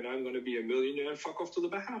Facebook and I'm going to be a millionaire and fuck off to the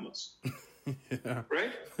Bahamas. Yeah.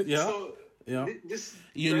 Right? Yeah. So,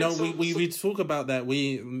 we talk about that.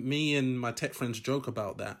 Me and my tech friends joke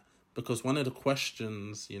about that. because one of the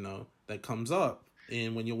questions, you know, that comes up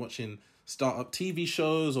in when you're watching startup TV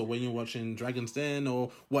shows or when you're watching Dragon's Den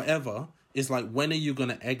or whatever is like, when are you going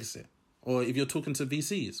to exit? Or if you're talking to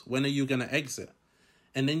VCs, when are you going to exit?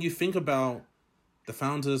 And then you think about the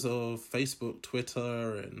founders of Facebook,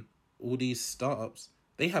 Twitter, and all these startups,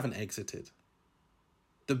 they haven't exited.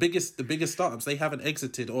 The biggest startups, they haven't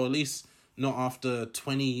exited, or at least not after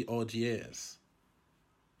 20 odd years.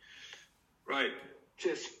 Right.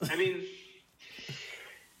 I mean,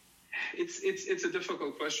 it's a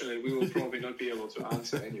difficult question, and we will probably not be able to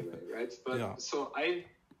answer anyway, right? But yeah. So I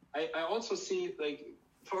also see, like,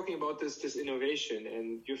 talking about this innovation,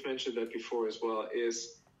 and you've mentioned that before as well,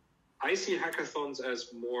 is I see hackathons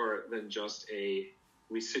as more than just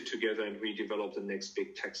we sit together and we develop the next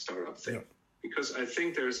big tech startup thing. Yeah. Because I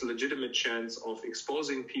think there's a legitimate chance of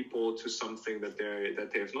exposing people to something that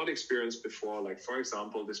they have not experienced before, like, for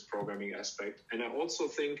example, this programming aspect. And I also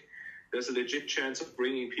think there's a legit chance of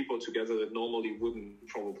bringing people together that normally wouldn't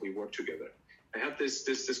probably work together. I had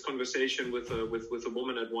this conversation with a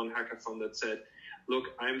woman at one hackathon that said,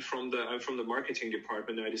 "Look, I'm from the marketing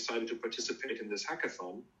department, and I decided to participate in this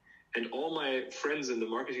hackathon. And all my friends in the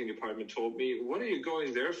marketing department told me, 'What are you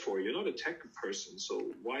going there for? You're not a tech person,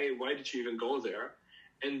 so why did you even go there?'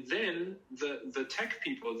 And then the tech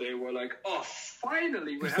people, they were like, 'Oh,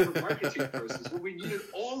 finally we have a marketing person. So we need it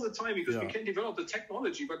all the time because we can develop the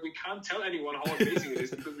technology, but we can't tell anyone how amazing it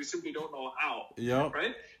is because we simply don't know how.'" Yeah.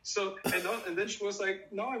 Right? So and then she was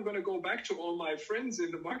like, "Now I'm going to go back to all my friends in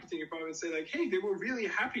the marketing department and say, like, hey, they were really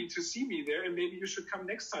happy to see me there, and maybe you should come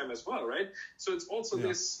next time as well," right? So it's also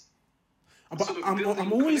this. But sort of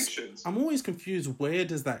I'm always confused. Where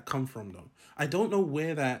does that come from, though? I don't know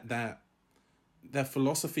where that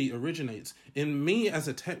philosophy originates. In me as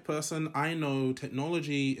a tech person, I know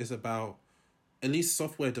technology is about, at least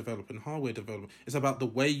software development, hardware development, is about the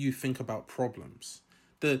way you think about problems.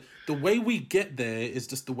 The way we get there is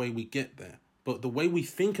just the way we get there. But the way we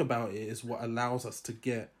think about it is what allows us to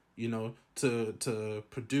get, you know, to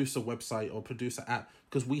produce a website or produce an app,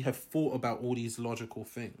 because we have thought about all these logical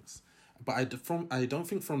things. But I don't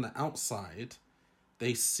think from the outside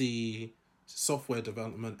they see software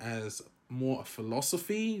development as more a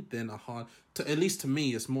philosophy than a hard. At least to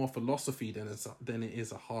me, it's more philosophy than it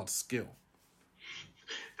is a hard skill.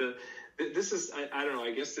 This is I don't know.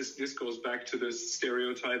 I guess this goes back to this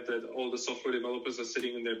stereotype that all the software developers are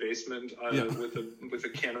sitting in their basement with a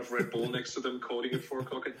can of Red Bull next to them, coding at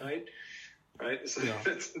 4:00 at night. Right, so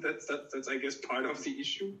that's I guess part of the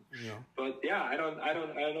issue. Yeah. But yeah, I don't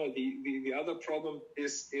know. The other problem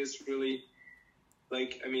is really,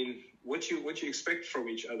 like, I mean, what you expect from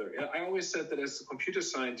each other. I always said that as a computer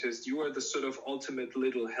scientist, you are the sort of ultimate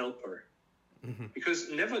little helper, because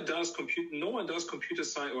no one does computer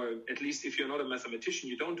science, or at least if you're not a mathematician,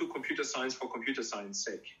 you don't do computer science for computer science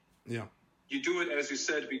sake. Yeah. You do it, as you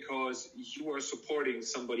said, because you are supporting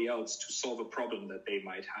somebody else to solve a problem that they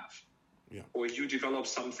might have. Yeah. Or you develop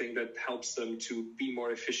something that helps them to be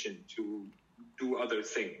more efficient, to do other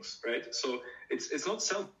things, right? So it's not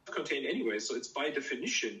self-contained anyway. So it's by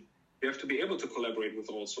definition, you have to be able to collaborate with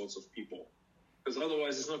all sorts of people, because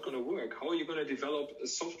otherwise it's not going to work. How are you going to develop a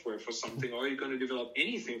software for something, or are you going to develop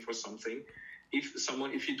anything for something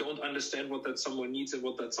if you don't understand what that someone needs and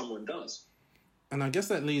what that someone does? And I guess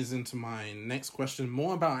that leads into my next question,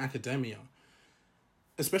 more about academia,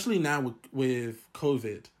 especially now with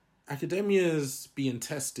COVID. Academia is being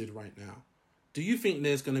tested right now. Do you think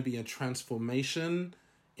there's going to be a transformation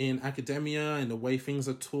in academia and the way things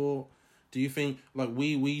are taught? Do you think, like,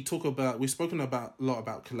 we've spoken about a lot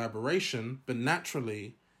about collaboration, but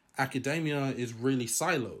naturally academia is really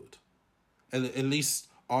siloed, at least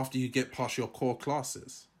after you get past your core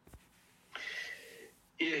classes?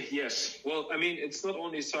 Yes. Well, I mean, it's not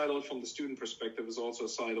only siloed from the student perspective, it's also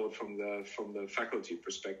siloed from the faculty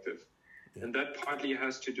perspective. Yeah. And that partly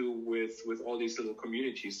has to do with all these little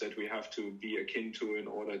communities that we have to be akin to in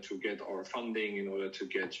order to get our funding, in order to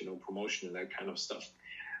get, promotion and that kind of stuff.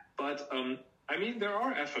 But I mean, there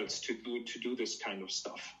are efforts to do this kind of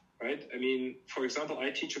stuff, right? I mean, for example,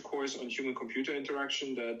 I teach a course on human-computer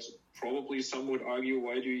interaction that probably some would argue,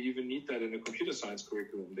 why do you even need that in a computer science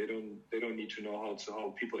curriculum? They don't need to know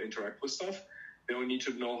how people interact with stuff. They don't need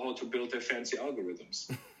to know how to build their fancy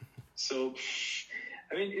algorithms. So,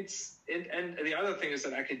 I mean, and the other thing is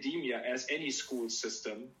that academia, as any school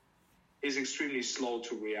system, is extremely slow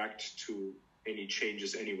to react to any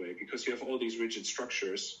changes anyway, because you have all these rigid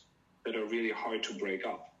structures that are really hard to break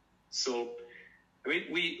up. So, I mean,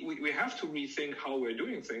 we have to rethink how we're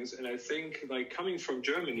doing things. And I think, like, coming from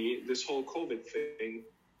Germany, this whole COVID thing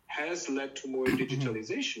has led to more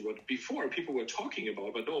digitalization. What before people were talking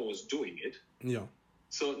about, but no one was doing it. Yeah.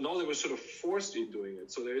 So now they were sort of forced in doing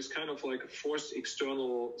it. So there is kind of like a forced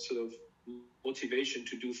external sort of motivation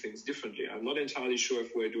to do things differently. I'm not entirely sure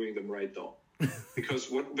if we're doing them right though.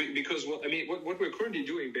 Because what we're currently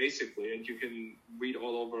doing basically, and you can read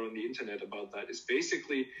all over on the internet about that, is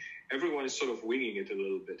basically everyone is sort of winging it a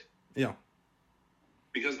little bit. Yeah.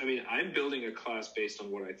 Because I'm building a class based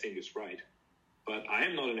on what I think is right, but I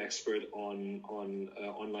am not an expert on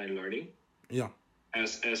online learning. Yeah.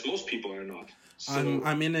 As most people are not. So,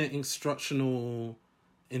 I'm in an instructional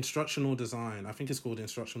design. I think it's called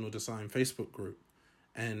instructional design Facebook group,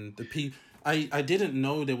 and I didn't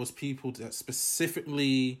know there was people that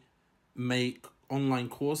specifically make online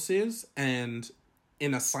courses and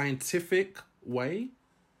in a scientific way,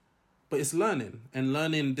 but it's learning.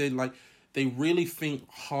 They really think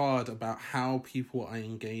hard about how people are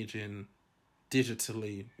engaging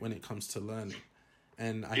digitally when it comes to learning.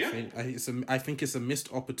 And I think it's a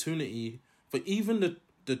missed opportunity for even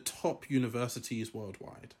the top universities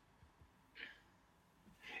worldwide.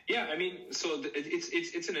 Yeah, so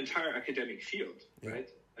it's an entire academic field, right?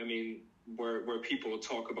 Where people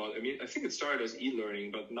talk about, I think it started as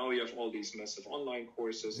e-learning, but now you have all these massive online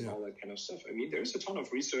courses and all that kind of stuff. There's a ton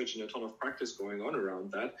of research and a ton of practice going on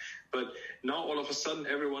around that. But now all of a sudden,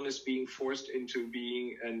 everyone is being forced into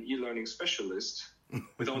being an e-learning specialist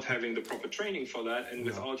without having the proper training for that and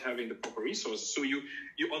without having the proper resources. So you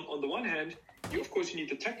on the one hand, you need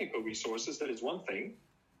the technical resources. That is one thing,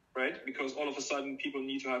 right? Because all of a sudden people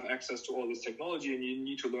need to have access to all this technology and you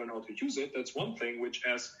need to learn how to use it. That's one thing, which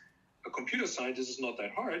as a computer scientist is not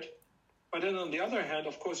that hard. But then on the other hand,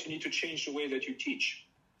 of course, you need to change the way that you teach.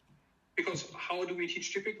 Because how do we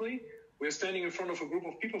teach typically? We're standing in front of a group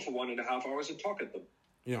of people for 1.5 hours and talk at them.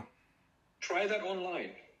 Yeah. Try that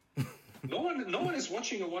online. No one is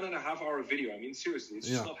watching a 1.5 hour video. Seriously, it's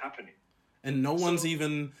just not happening. And no one's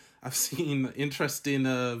even, I've seen interesting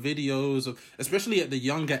videos of, especially at the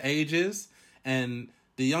younger ages, and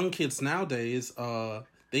the young kids nowadays,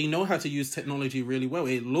 they know how to use technology really well.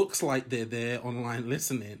 It looks like they're there online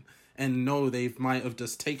listening, and no, they might have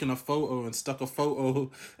just taken a photo and stuck a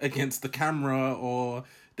photo against the camera, or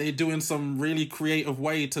they're doing some really creative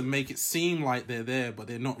way to make it seem like they're there, but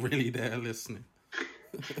they're not really there listening.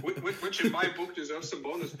 Which in my book deserves some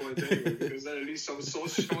bonus points anyway, because that at least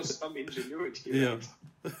shows some ingenuity. Right?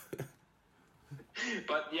 Yeah.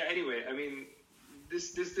 But yeah, anyway,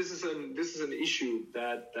 this is an issue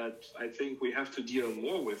that I think we have to deal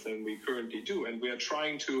more with than we currently do, and we are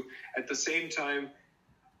trying to, at the same time,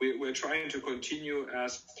 we're trying to continue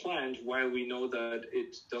as planned while we know that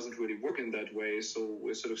it doesn't really work in that way. So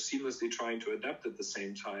we're sort of seamlessly trying to adapt at the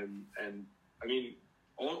same time, and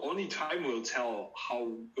only time will tell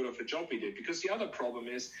how good of a job we did. Because the other problem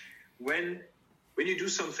is when you do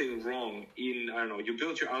something wrong you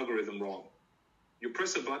build your algorithm wrong. You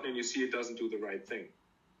press a button and you see it doesn't do the right thing.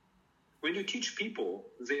 When you teach people,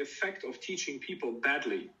 the effect of teaching people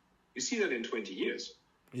badly, you see that in 20 years.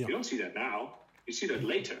 Yeah. You don't see that now. You see that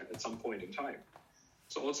later at some point in time.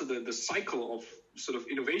 So also the cycle of sort of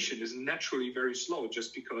innovation is naturally very slow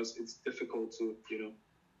just because it's difficult to,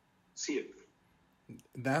 see it.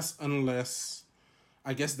 That's unless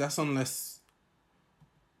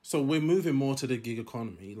so we're moving more to the gig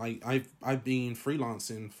economy. Like I've been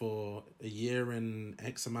freelancing for a year and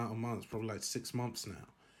X amount of months, probably like 6 months now.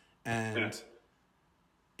 And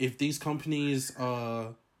if these companies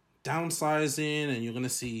are downsizing and you're going to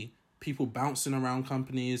see people bouncing around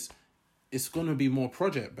companies, it's going to be more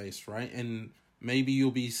project based, right? And maybe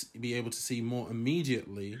you'll be able to see more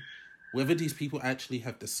immediately whether these people actually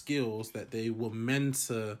have the skills that they were meant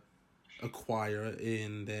to acquire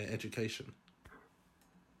in their education.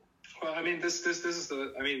 Well, this is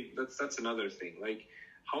that's another thing. Like,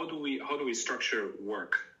 how do we structure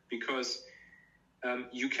work? Because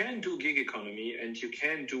you can do gig economy and you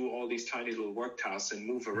can do all these tiny little work tasks and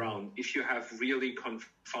move around if you have really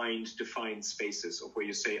defined spaces of where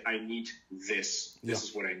you say, I need this. This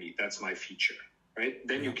is what I need. That's my feature, right?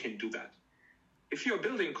 Then you can do that. If you're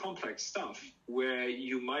building complex stuff where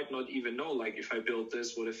you might not even know, like, if I build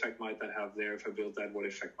this, what effect might that have there? If I build that, what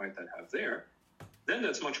effect might that have there? Then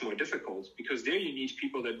that's much more difficult, because there you need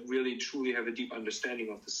people that really truly have a deep understanding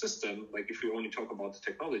of the system. Like, if we only talk about the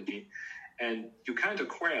technology, and you can't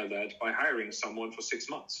acquire that by hiring someone for 6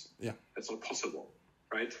 months. Yeah, that's not possible,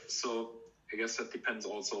 right? So I guess that depends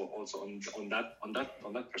also on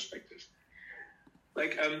that perspective.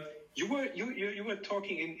 Like, You were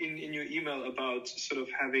talking in your email about sort of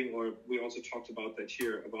having, or we also talked about that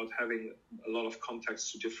here, about having a lot of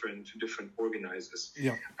contacts to different organizers.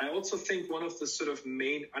 Yeah. I also think one of the sort of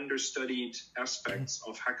main understudied aspects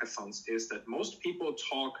of hackathons is that most people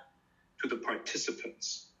talk to the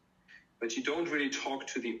participants, but you don't really talk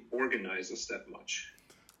to the organizers that much.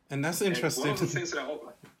 And that's interesting. And one of the things that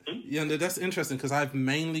Yeah, that's interesting because I've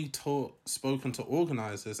mainly spoken to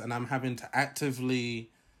organizers, and I'm having to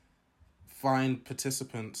actively find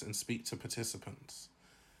participants and speak to participants.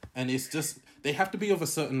 And it's just, they have to be of a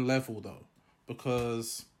certain level though,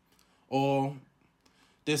 because, or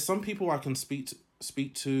there's some people I can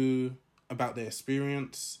speak to about their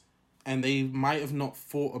experience, and they might have not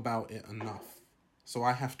thought about it enough. So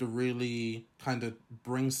I have to really kind of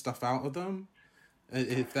bring stuff out of them,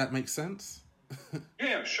 if that makes sense.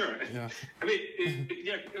 Yeah, sure. Yeah. I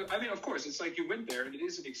mean, of course, it's like you went there and it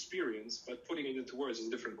is an experience, but putting it into words is a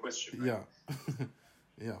different question. Right? Yeah.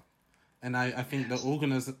 Yeah. And I think the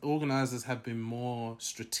organizers have been more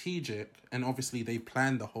strategic, and obviously they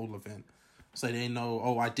planned the whole event. So they know,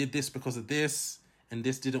 oh, I did this because of this, and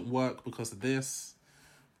this didn't work because of this.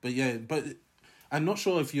 But yeah, but I'm not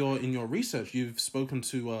sure if in your research, you've spoken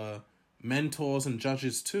to mentors and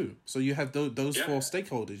judges too. So you have those four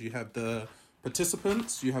stakeholders. You have the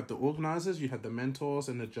participants, you have the organizers, you have the mentors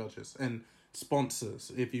and the judges and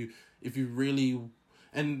sponsors. If you really,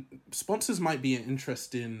 and sponsors might be an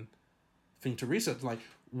interesting thing to research, like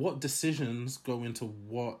what decisions go into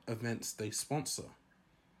what events they sponsor.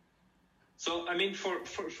 So, I mean,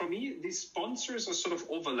 for me, these sponsors are sort of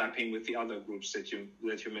overlapping with the other groups that you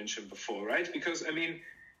mentioned before, right? Because I mean,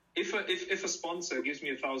 if a sponsor gives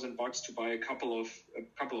me $1,000 to buy a couple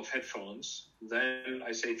of headphones, then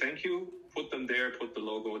I say thank you, put them there, put the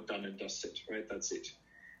logo, done and dusted, right? That's it.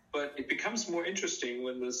 But it becomes more interesting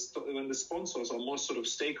when the sponsors are more sort of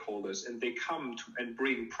stakeholders, and they come and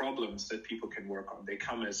bring problems that people can work on. They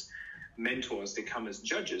come as mentors, they come as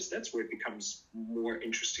judges. That's where it becomes more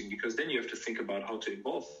interesting, because then you have to think about how to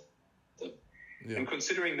involve them. Yeah. And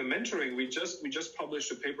considering the mentoring, we just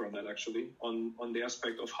published a paper on that, actually, on the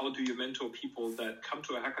aspect of how do you mentor people that come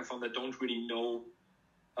to a hackathon that don't really know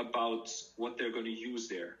about what they're going to use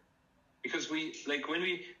there. Because when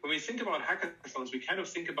we think about hackathons, we kind of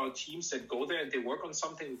think about teams that go there and they work on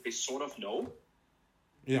something that they sort of know.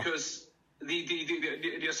 Yeah. Because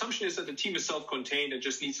the assumption is that the team is self-contained and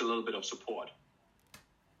just needs a little bit of support.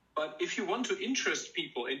 But if you want to interest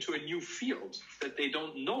people into a new field that they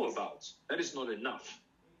don't know about, that is not enough.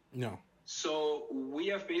 No. So we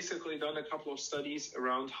have basically done a couple of studies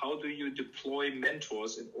around how do you deploy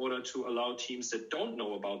mentors in order to allow teams that don't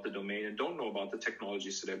know about the domain and don't know about the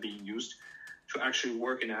technologies that are being used to actually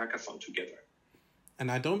work in a hackathon together.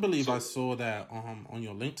 And I don't believe I saw that on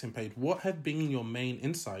your LinkedIn page. What have been your main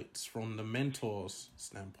insights from the mentors'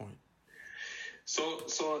 standpoint? So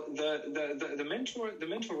the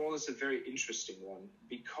mentor role is a very interesting one,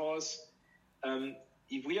 because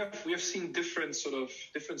we have seen different sort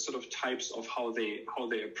of types of how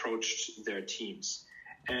they approached their teams.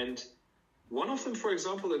 And one of them, for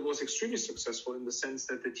example, that was extremely successful in the sense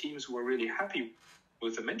that the teams were really happy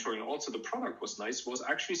with the mentor and also the product was nice, was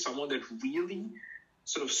actually someone that really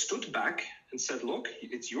sort of stood back and said, look,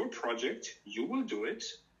 it's your project, you will do it.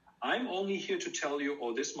 I'm only here to tell you,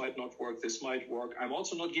 oh, this might not work, this might work. I'm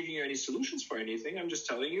also not giving you any solutions for anything. I'm just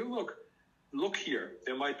telling you, look here,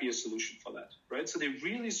 there might be a solution for that, right? So they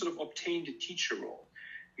really sort of obtained a teacher role.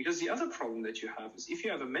 Because the other problem that you have is if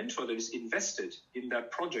you have a mentor that is invested in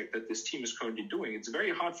that project that this team is currently doing, it's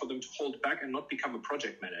very hard for them to hold back and not become a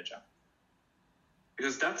project manager.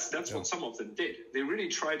 Because that's what some of them did. They really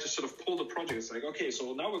tried to sort of pull the project. It's like, okay,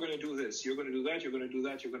 so now we're going to do this. You're going to do that. You're going to do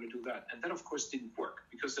that. You're going to do that. And that, of course, didn't work,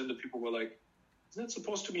 because then the people were like, isn't that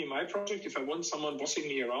supposed to be my project? If I want someone bossing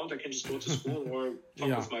me around, I can just go to school or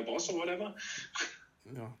talk with my boss or whatever.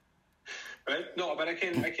 Yeah. Right? No, but I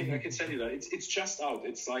can send you that. It's just out.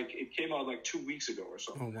 It's like it came out like 2 weeks ago or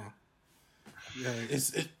so. Oh wow. Yeah,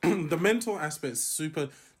 it's the mentor aspect is super.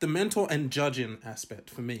 The mentor and judging aspect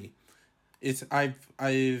for me.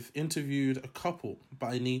 I've interviewed a couple,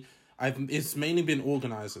 but it's mainly been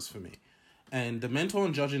organizers for me. And the mentor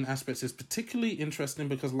and judging aspects is particularly interesting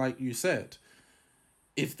because, like you said,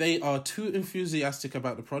 if they are too enthusiastic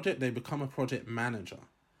about the project, they become a project manager.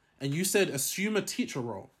 And you said assume a teacher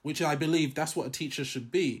role, which I believe that's what a teacher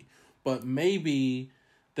should be. But maybe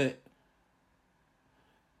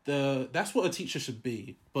that's what a teacher should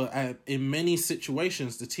be. But in many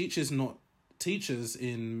situations, the teachers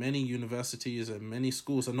in many universities and many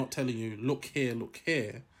schools are not telling you, look here, look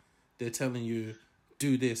here. They're telling you,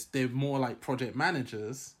 do this. They're more like project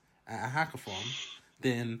managers at a hackathon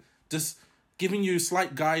than just giving you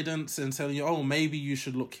slight guidance and telling you, oh, maybe you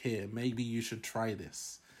should look here, maybe you should try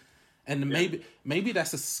this. And maybe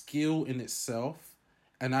that's a skill in itself.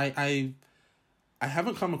 And I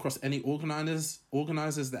haven't come across any organizers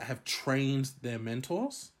that have trained their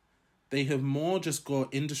mentors. They have more just got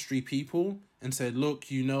industry people and said,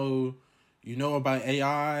 look, you know about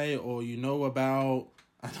AI, or you know about,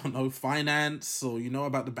 I don't know, finance, or you know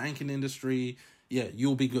about the banking industry. Yeah,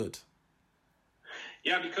 you'll be good.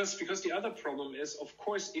 Yeah, because the other problem is, of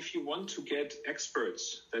course, if you want to get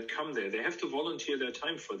experts that come there, they have to volunteer their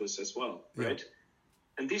time for this as well, right? Yeah.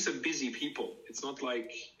 And these are busy people. It's not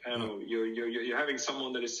like you're having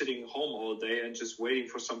someone that is sitting home all day and just waiting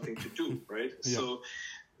for something to do, right? Yeah.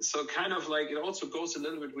 So kind of like it also goes a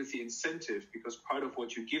little bit with the incentive, because part of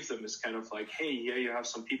what you give them is kind of like, hey, yeah, you have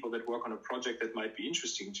some people that work on a project that might be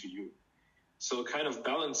interesting to you. So kind of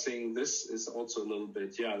balancing this is also a little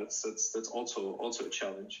bit, that's also a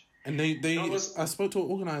challenge. And I spoke to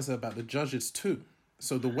an organizer about the judges too.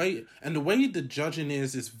 So the way the judging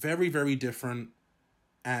is very, very different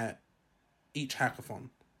at each hackathon.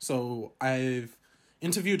 So I've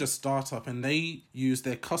interviewed a startup and they use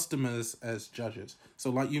their customers as judges.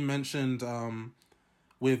 So like you mentioned,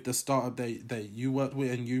 with the startup that you worked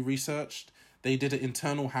with and you researched, they did an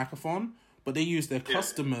internal hackathon, but they used their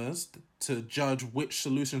customers to judge which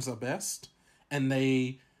solutions are best, and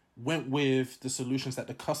they went with the solutions that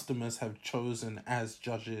the customers have chosen as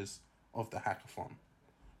judges of the hackathon,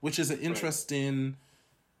 which is an interesting.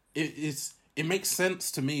 It makes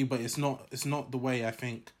sense to me, but it's not the way I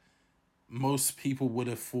think most people would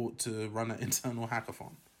have thought to run an internal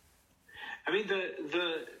hackathon. I mean,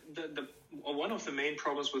 the one of the main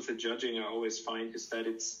problems with the judging I always find is that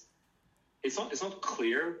it's not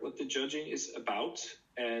clear what the judging is about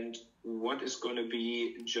and what is going to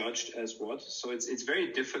be judged as what. So it's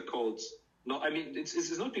very difficult. No, I mean,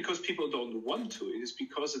 it's not because people don't want to. It is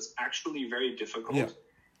because it's actually very difficult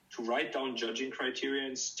to write down judging criteria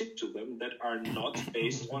and stick to them that are not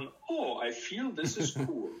based on, oh, I feel this is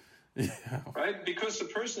cool. Right? Because the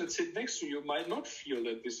person that sits next to you might not feel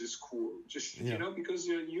that this is cool. Just, because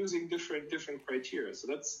you're using different criteria. So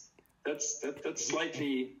that's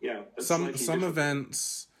slightly, that's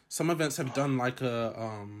some events have done like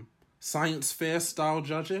a science fair style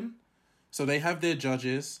judging. So they have their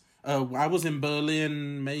judges. I was in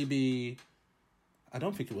Berlin, maybe, I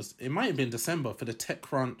don't think it might have been December, for the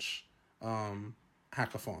TechCrunch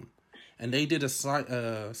hackathon. And they did a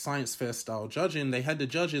science fair style judging. They had the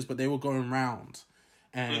judges, but they were going round.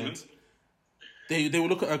 And they would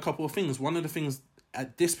look at a couple of things. One of the things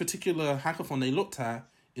at this particular hackathon they looked at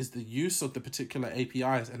is the use of the particular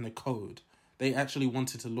APIs and the code. They actually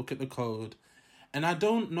wanted to look at the code. And I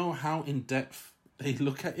don't know how in-depth they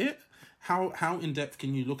look at it. How in-depth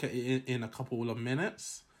can you look at it in a couple of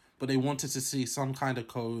minutes? But they wanted to see some kind of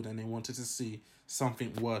code and they wanted to see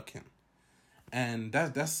something working. And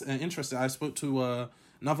that's interesting. I spoke to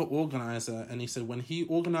another organizer and he said when he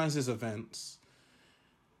organizes events,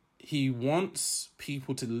 he wants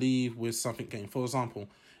people to leave with something gained. For example,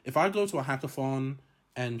 if I go to a hackathon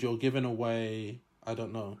and you're giving away, I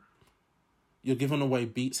don't know, you're giving away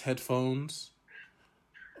Beats headphones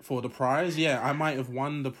for the prize. Yeah, I might have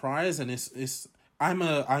won the prize, and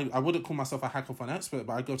I wouldn't call myself a hackathon expert,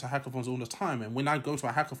 but I go to hackathons all the time. And when I go to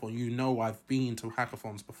a hackathon, I've been to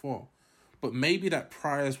hackathons before. But maybe that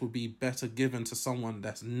prize would be better given to someone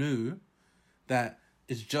that's new, that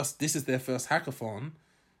is this is their first hackathon,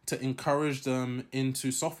 to encourage them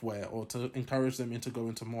into software or to encourage them into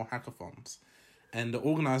going to more hackathons. And the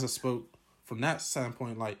organizer spoke from that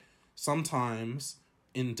standpoint, like sometimes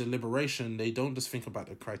in deliberation, they don't just think about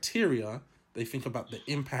the criteria, they think about the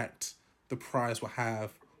impact the prize will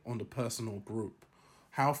have on the personal group.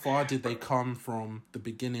 How far did they come from the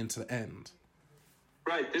beginning to the end?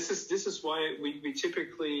 Right. This is why we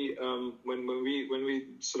typically when we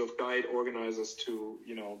sort of guide organizers to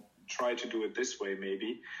try to do it this way,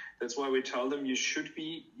 maybe that's why we tell them you should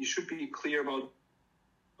be clear about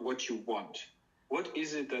what you want. What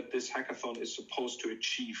is it that this hackathon is supposed to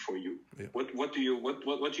achieve for you? Yeah. What do you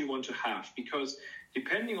want to have? Because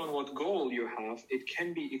depending on what goal you have, it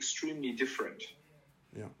can be extremely different.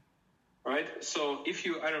 Yeah. Right. So if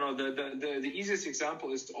you, I don't know, the easiest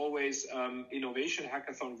example is always innovation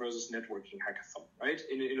hackathon versus networking hackathon. Right.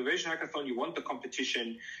 In an innovation hackathon, you want the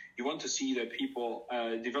competition. You want to see that people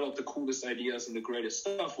develop the coolest ideas and the greatest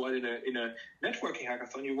stuff. While in a networking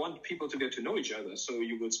hackathon, you want people to get to know each other. So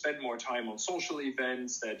you will spend more time on social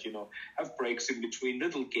events that have breaks in between,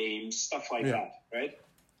 little games, stuff like that. Right.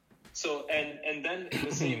 So and then in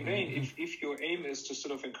the same vein, if your aim is to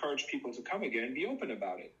sort of encourage people to come again, be open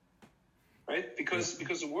about it. right? Because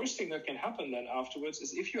the worst thing that can happen then afterwards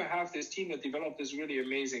is if you have this team that developed this really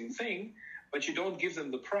amazing thing, but you don't give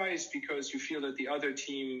them the prize because you feel that the other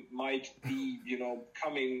team might be,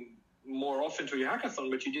 coming more often to your hackathon,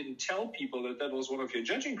 but you didn't tell people that that was one of your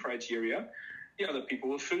judging criteria, the other people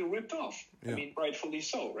will feel ripped off. Yeah. I mean, rightfully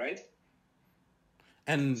so, right?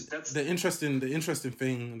 And the interesting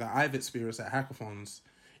thing that I've experienced at hackathons,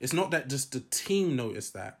 it's not that just the team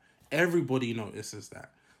noticed that, everybody notices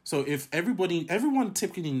that. So if everyone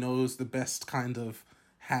typically knows the best kind of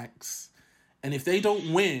hacks, and if they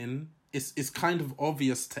don't win, it's kind of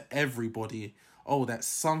obvious to everybody, that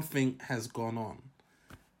something has gone on.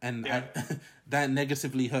 And that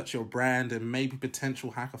negatively hurts your brand and maybe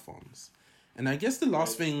potential hackathons. And I guess the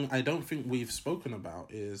last thing I don't think we've spoken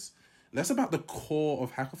about is less about the core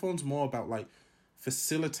of hackathons, more about like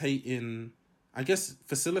facilitating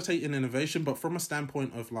innovation, but from a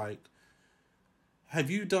standpoint of like, have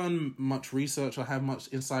you done much research or have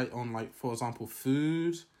much insight on, like, for example,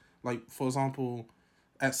 food? Like, for example,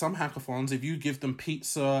 at some hackathons, if you give them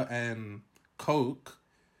pizza and Coke,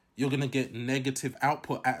 you're going to get negative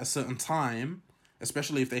output at a certain time,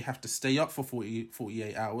 especially if they have to stay up for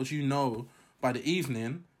 48 hours. By the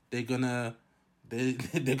evening, they're gonna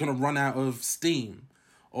run out of steam.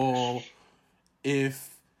 Or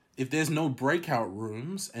if there's no breakout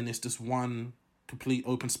rooms and it's just one complete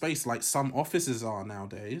open space like some offices are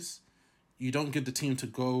nowadays, you don't get the team to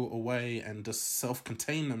go away and just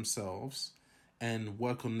self-contain themselves and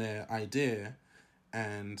work on their idea,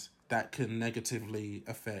 and that can negatively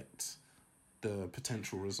affect the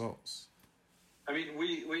potential results. I mean,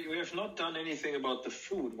 we have not done anything about the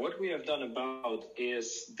food. What we have done about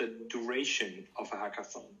is the duration of a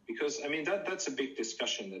hackathon. Because, I mean, that's a big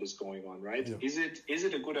discussion that is going on, right? Yeah. Is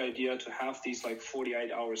it a good idea to have these like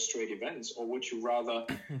 48-hour straight events, or would you rather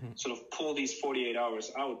sort of pull these 48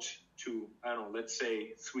 hours out to, I don't know, let's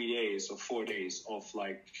say 3 days or 4 days of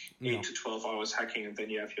like 8 to 12 hours hacking, and then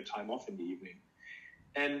you have your time off in the evening?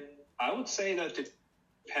 And I would say that it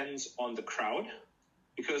depends on the crowd.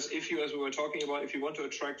 Because if you, as we were talking about, if you want to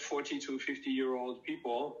attract 40 to 50-year-old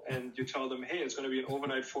people and you tell them, hey, it's going to be an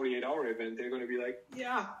overnight 48-hour event, they're going to be like,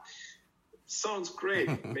 yeah, sounds great.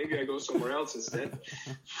 Maybe I go somewhere else instead.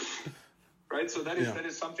 Right? So that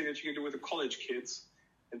is something that you can do with the college kids,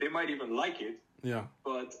 and they might even like it. Yeah.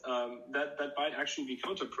 But that might actually be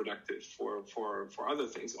counterproductive for other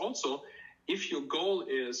things. Also, if your goal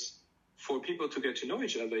is for people to get to know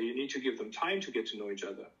each other, you need to give them time to get to know each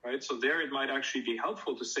other, right? So there it might actually be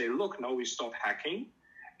helpful to say, look, now we stop hacking,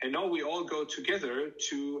 and now we all go together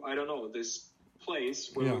to, I don't know, this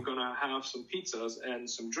place where we're going to have some pizzas and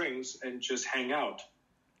some drinks and just hang out.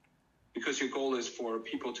 Because your goal is for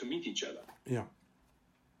people to meet each other. Yeah.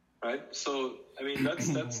 Right? So, I mean, that's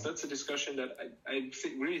a discussion that I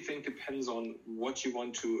really think depends on what you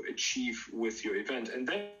want to achieve with your event. And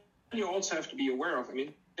then you also have to be aware of, I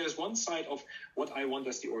mean, there's one side of what I want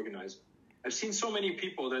as the organizer. I've seen so many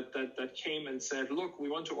people that came and said, look, we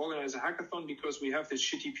want to organize a hackathon because we have this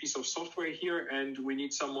shitty piece of software here and we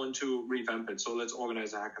need someone to revamp it. So let's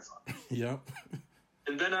organize a hackathon. Yeah.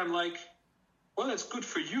 And then I'm like, well, that's good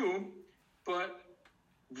for you, but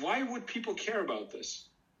why would people care about this?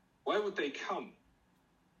 Why would they come?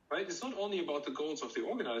 Right? It's not only about the goals of the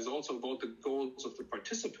organizer, also about the goals of the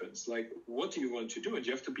participants. Like, what do you want to do? And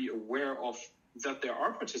you have to be aware of that there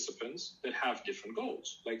are participants that have different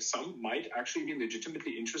goals. Like, some might actually be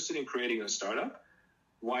legitimately interested in creating a startup,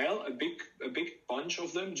 while a big bunch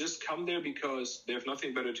of them just come there because they have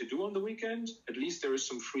nothing better to do on the weekend. At least there is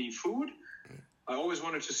some free food. I always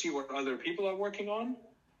wanted to see what other people are working on.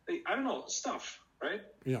 I don't know, stuff, right?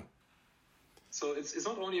 Yeah. So it's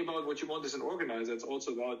not only about what you want as an organizer, it's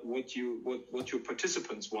also about what your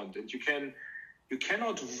participants want. And you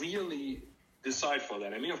cannot really decide for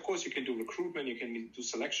that. I mean, of course, you can do recruitment, you can do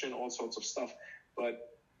selection, all sorts of stuff,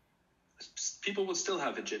 but people will still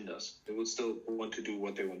have agendas. They will still want to do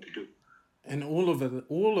what they want to do. And all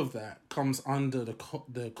of that comes under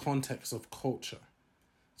the context of culture.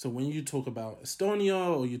 So when you talk about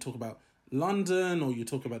Estonia, or you talk about London, or you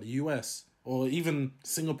talk about the US, or even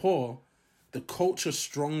Singapore, the culture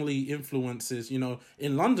strongly influences,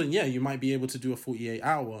 in London, you might be able to do a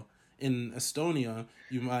 48-hour. In Estonia,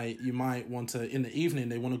 you might want to, in the evening,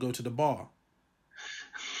 they want to go to the bar.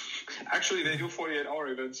 Actually, they do 48-hour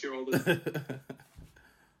events here all the time.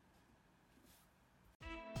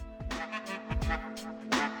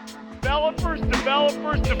 Developers.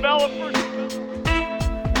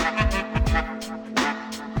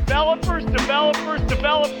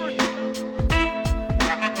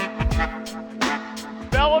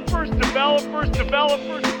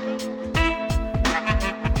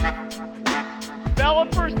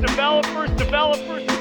 developers.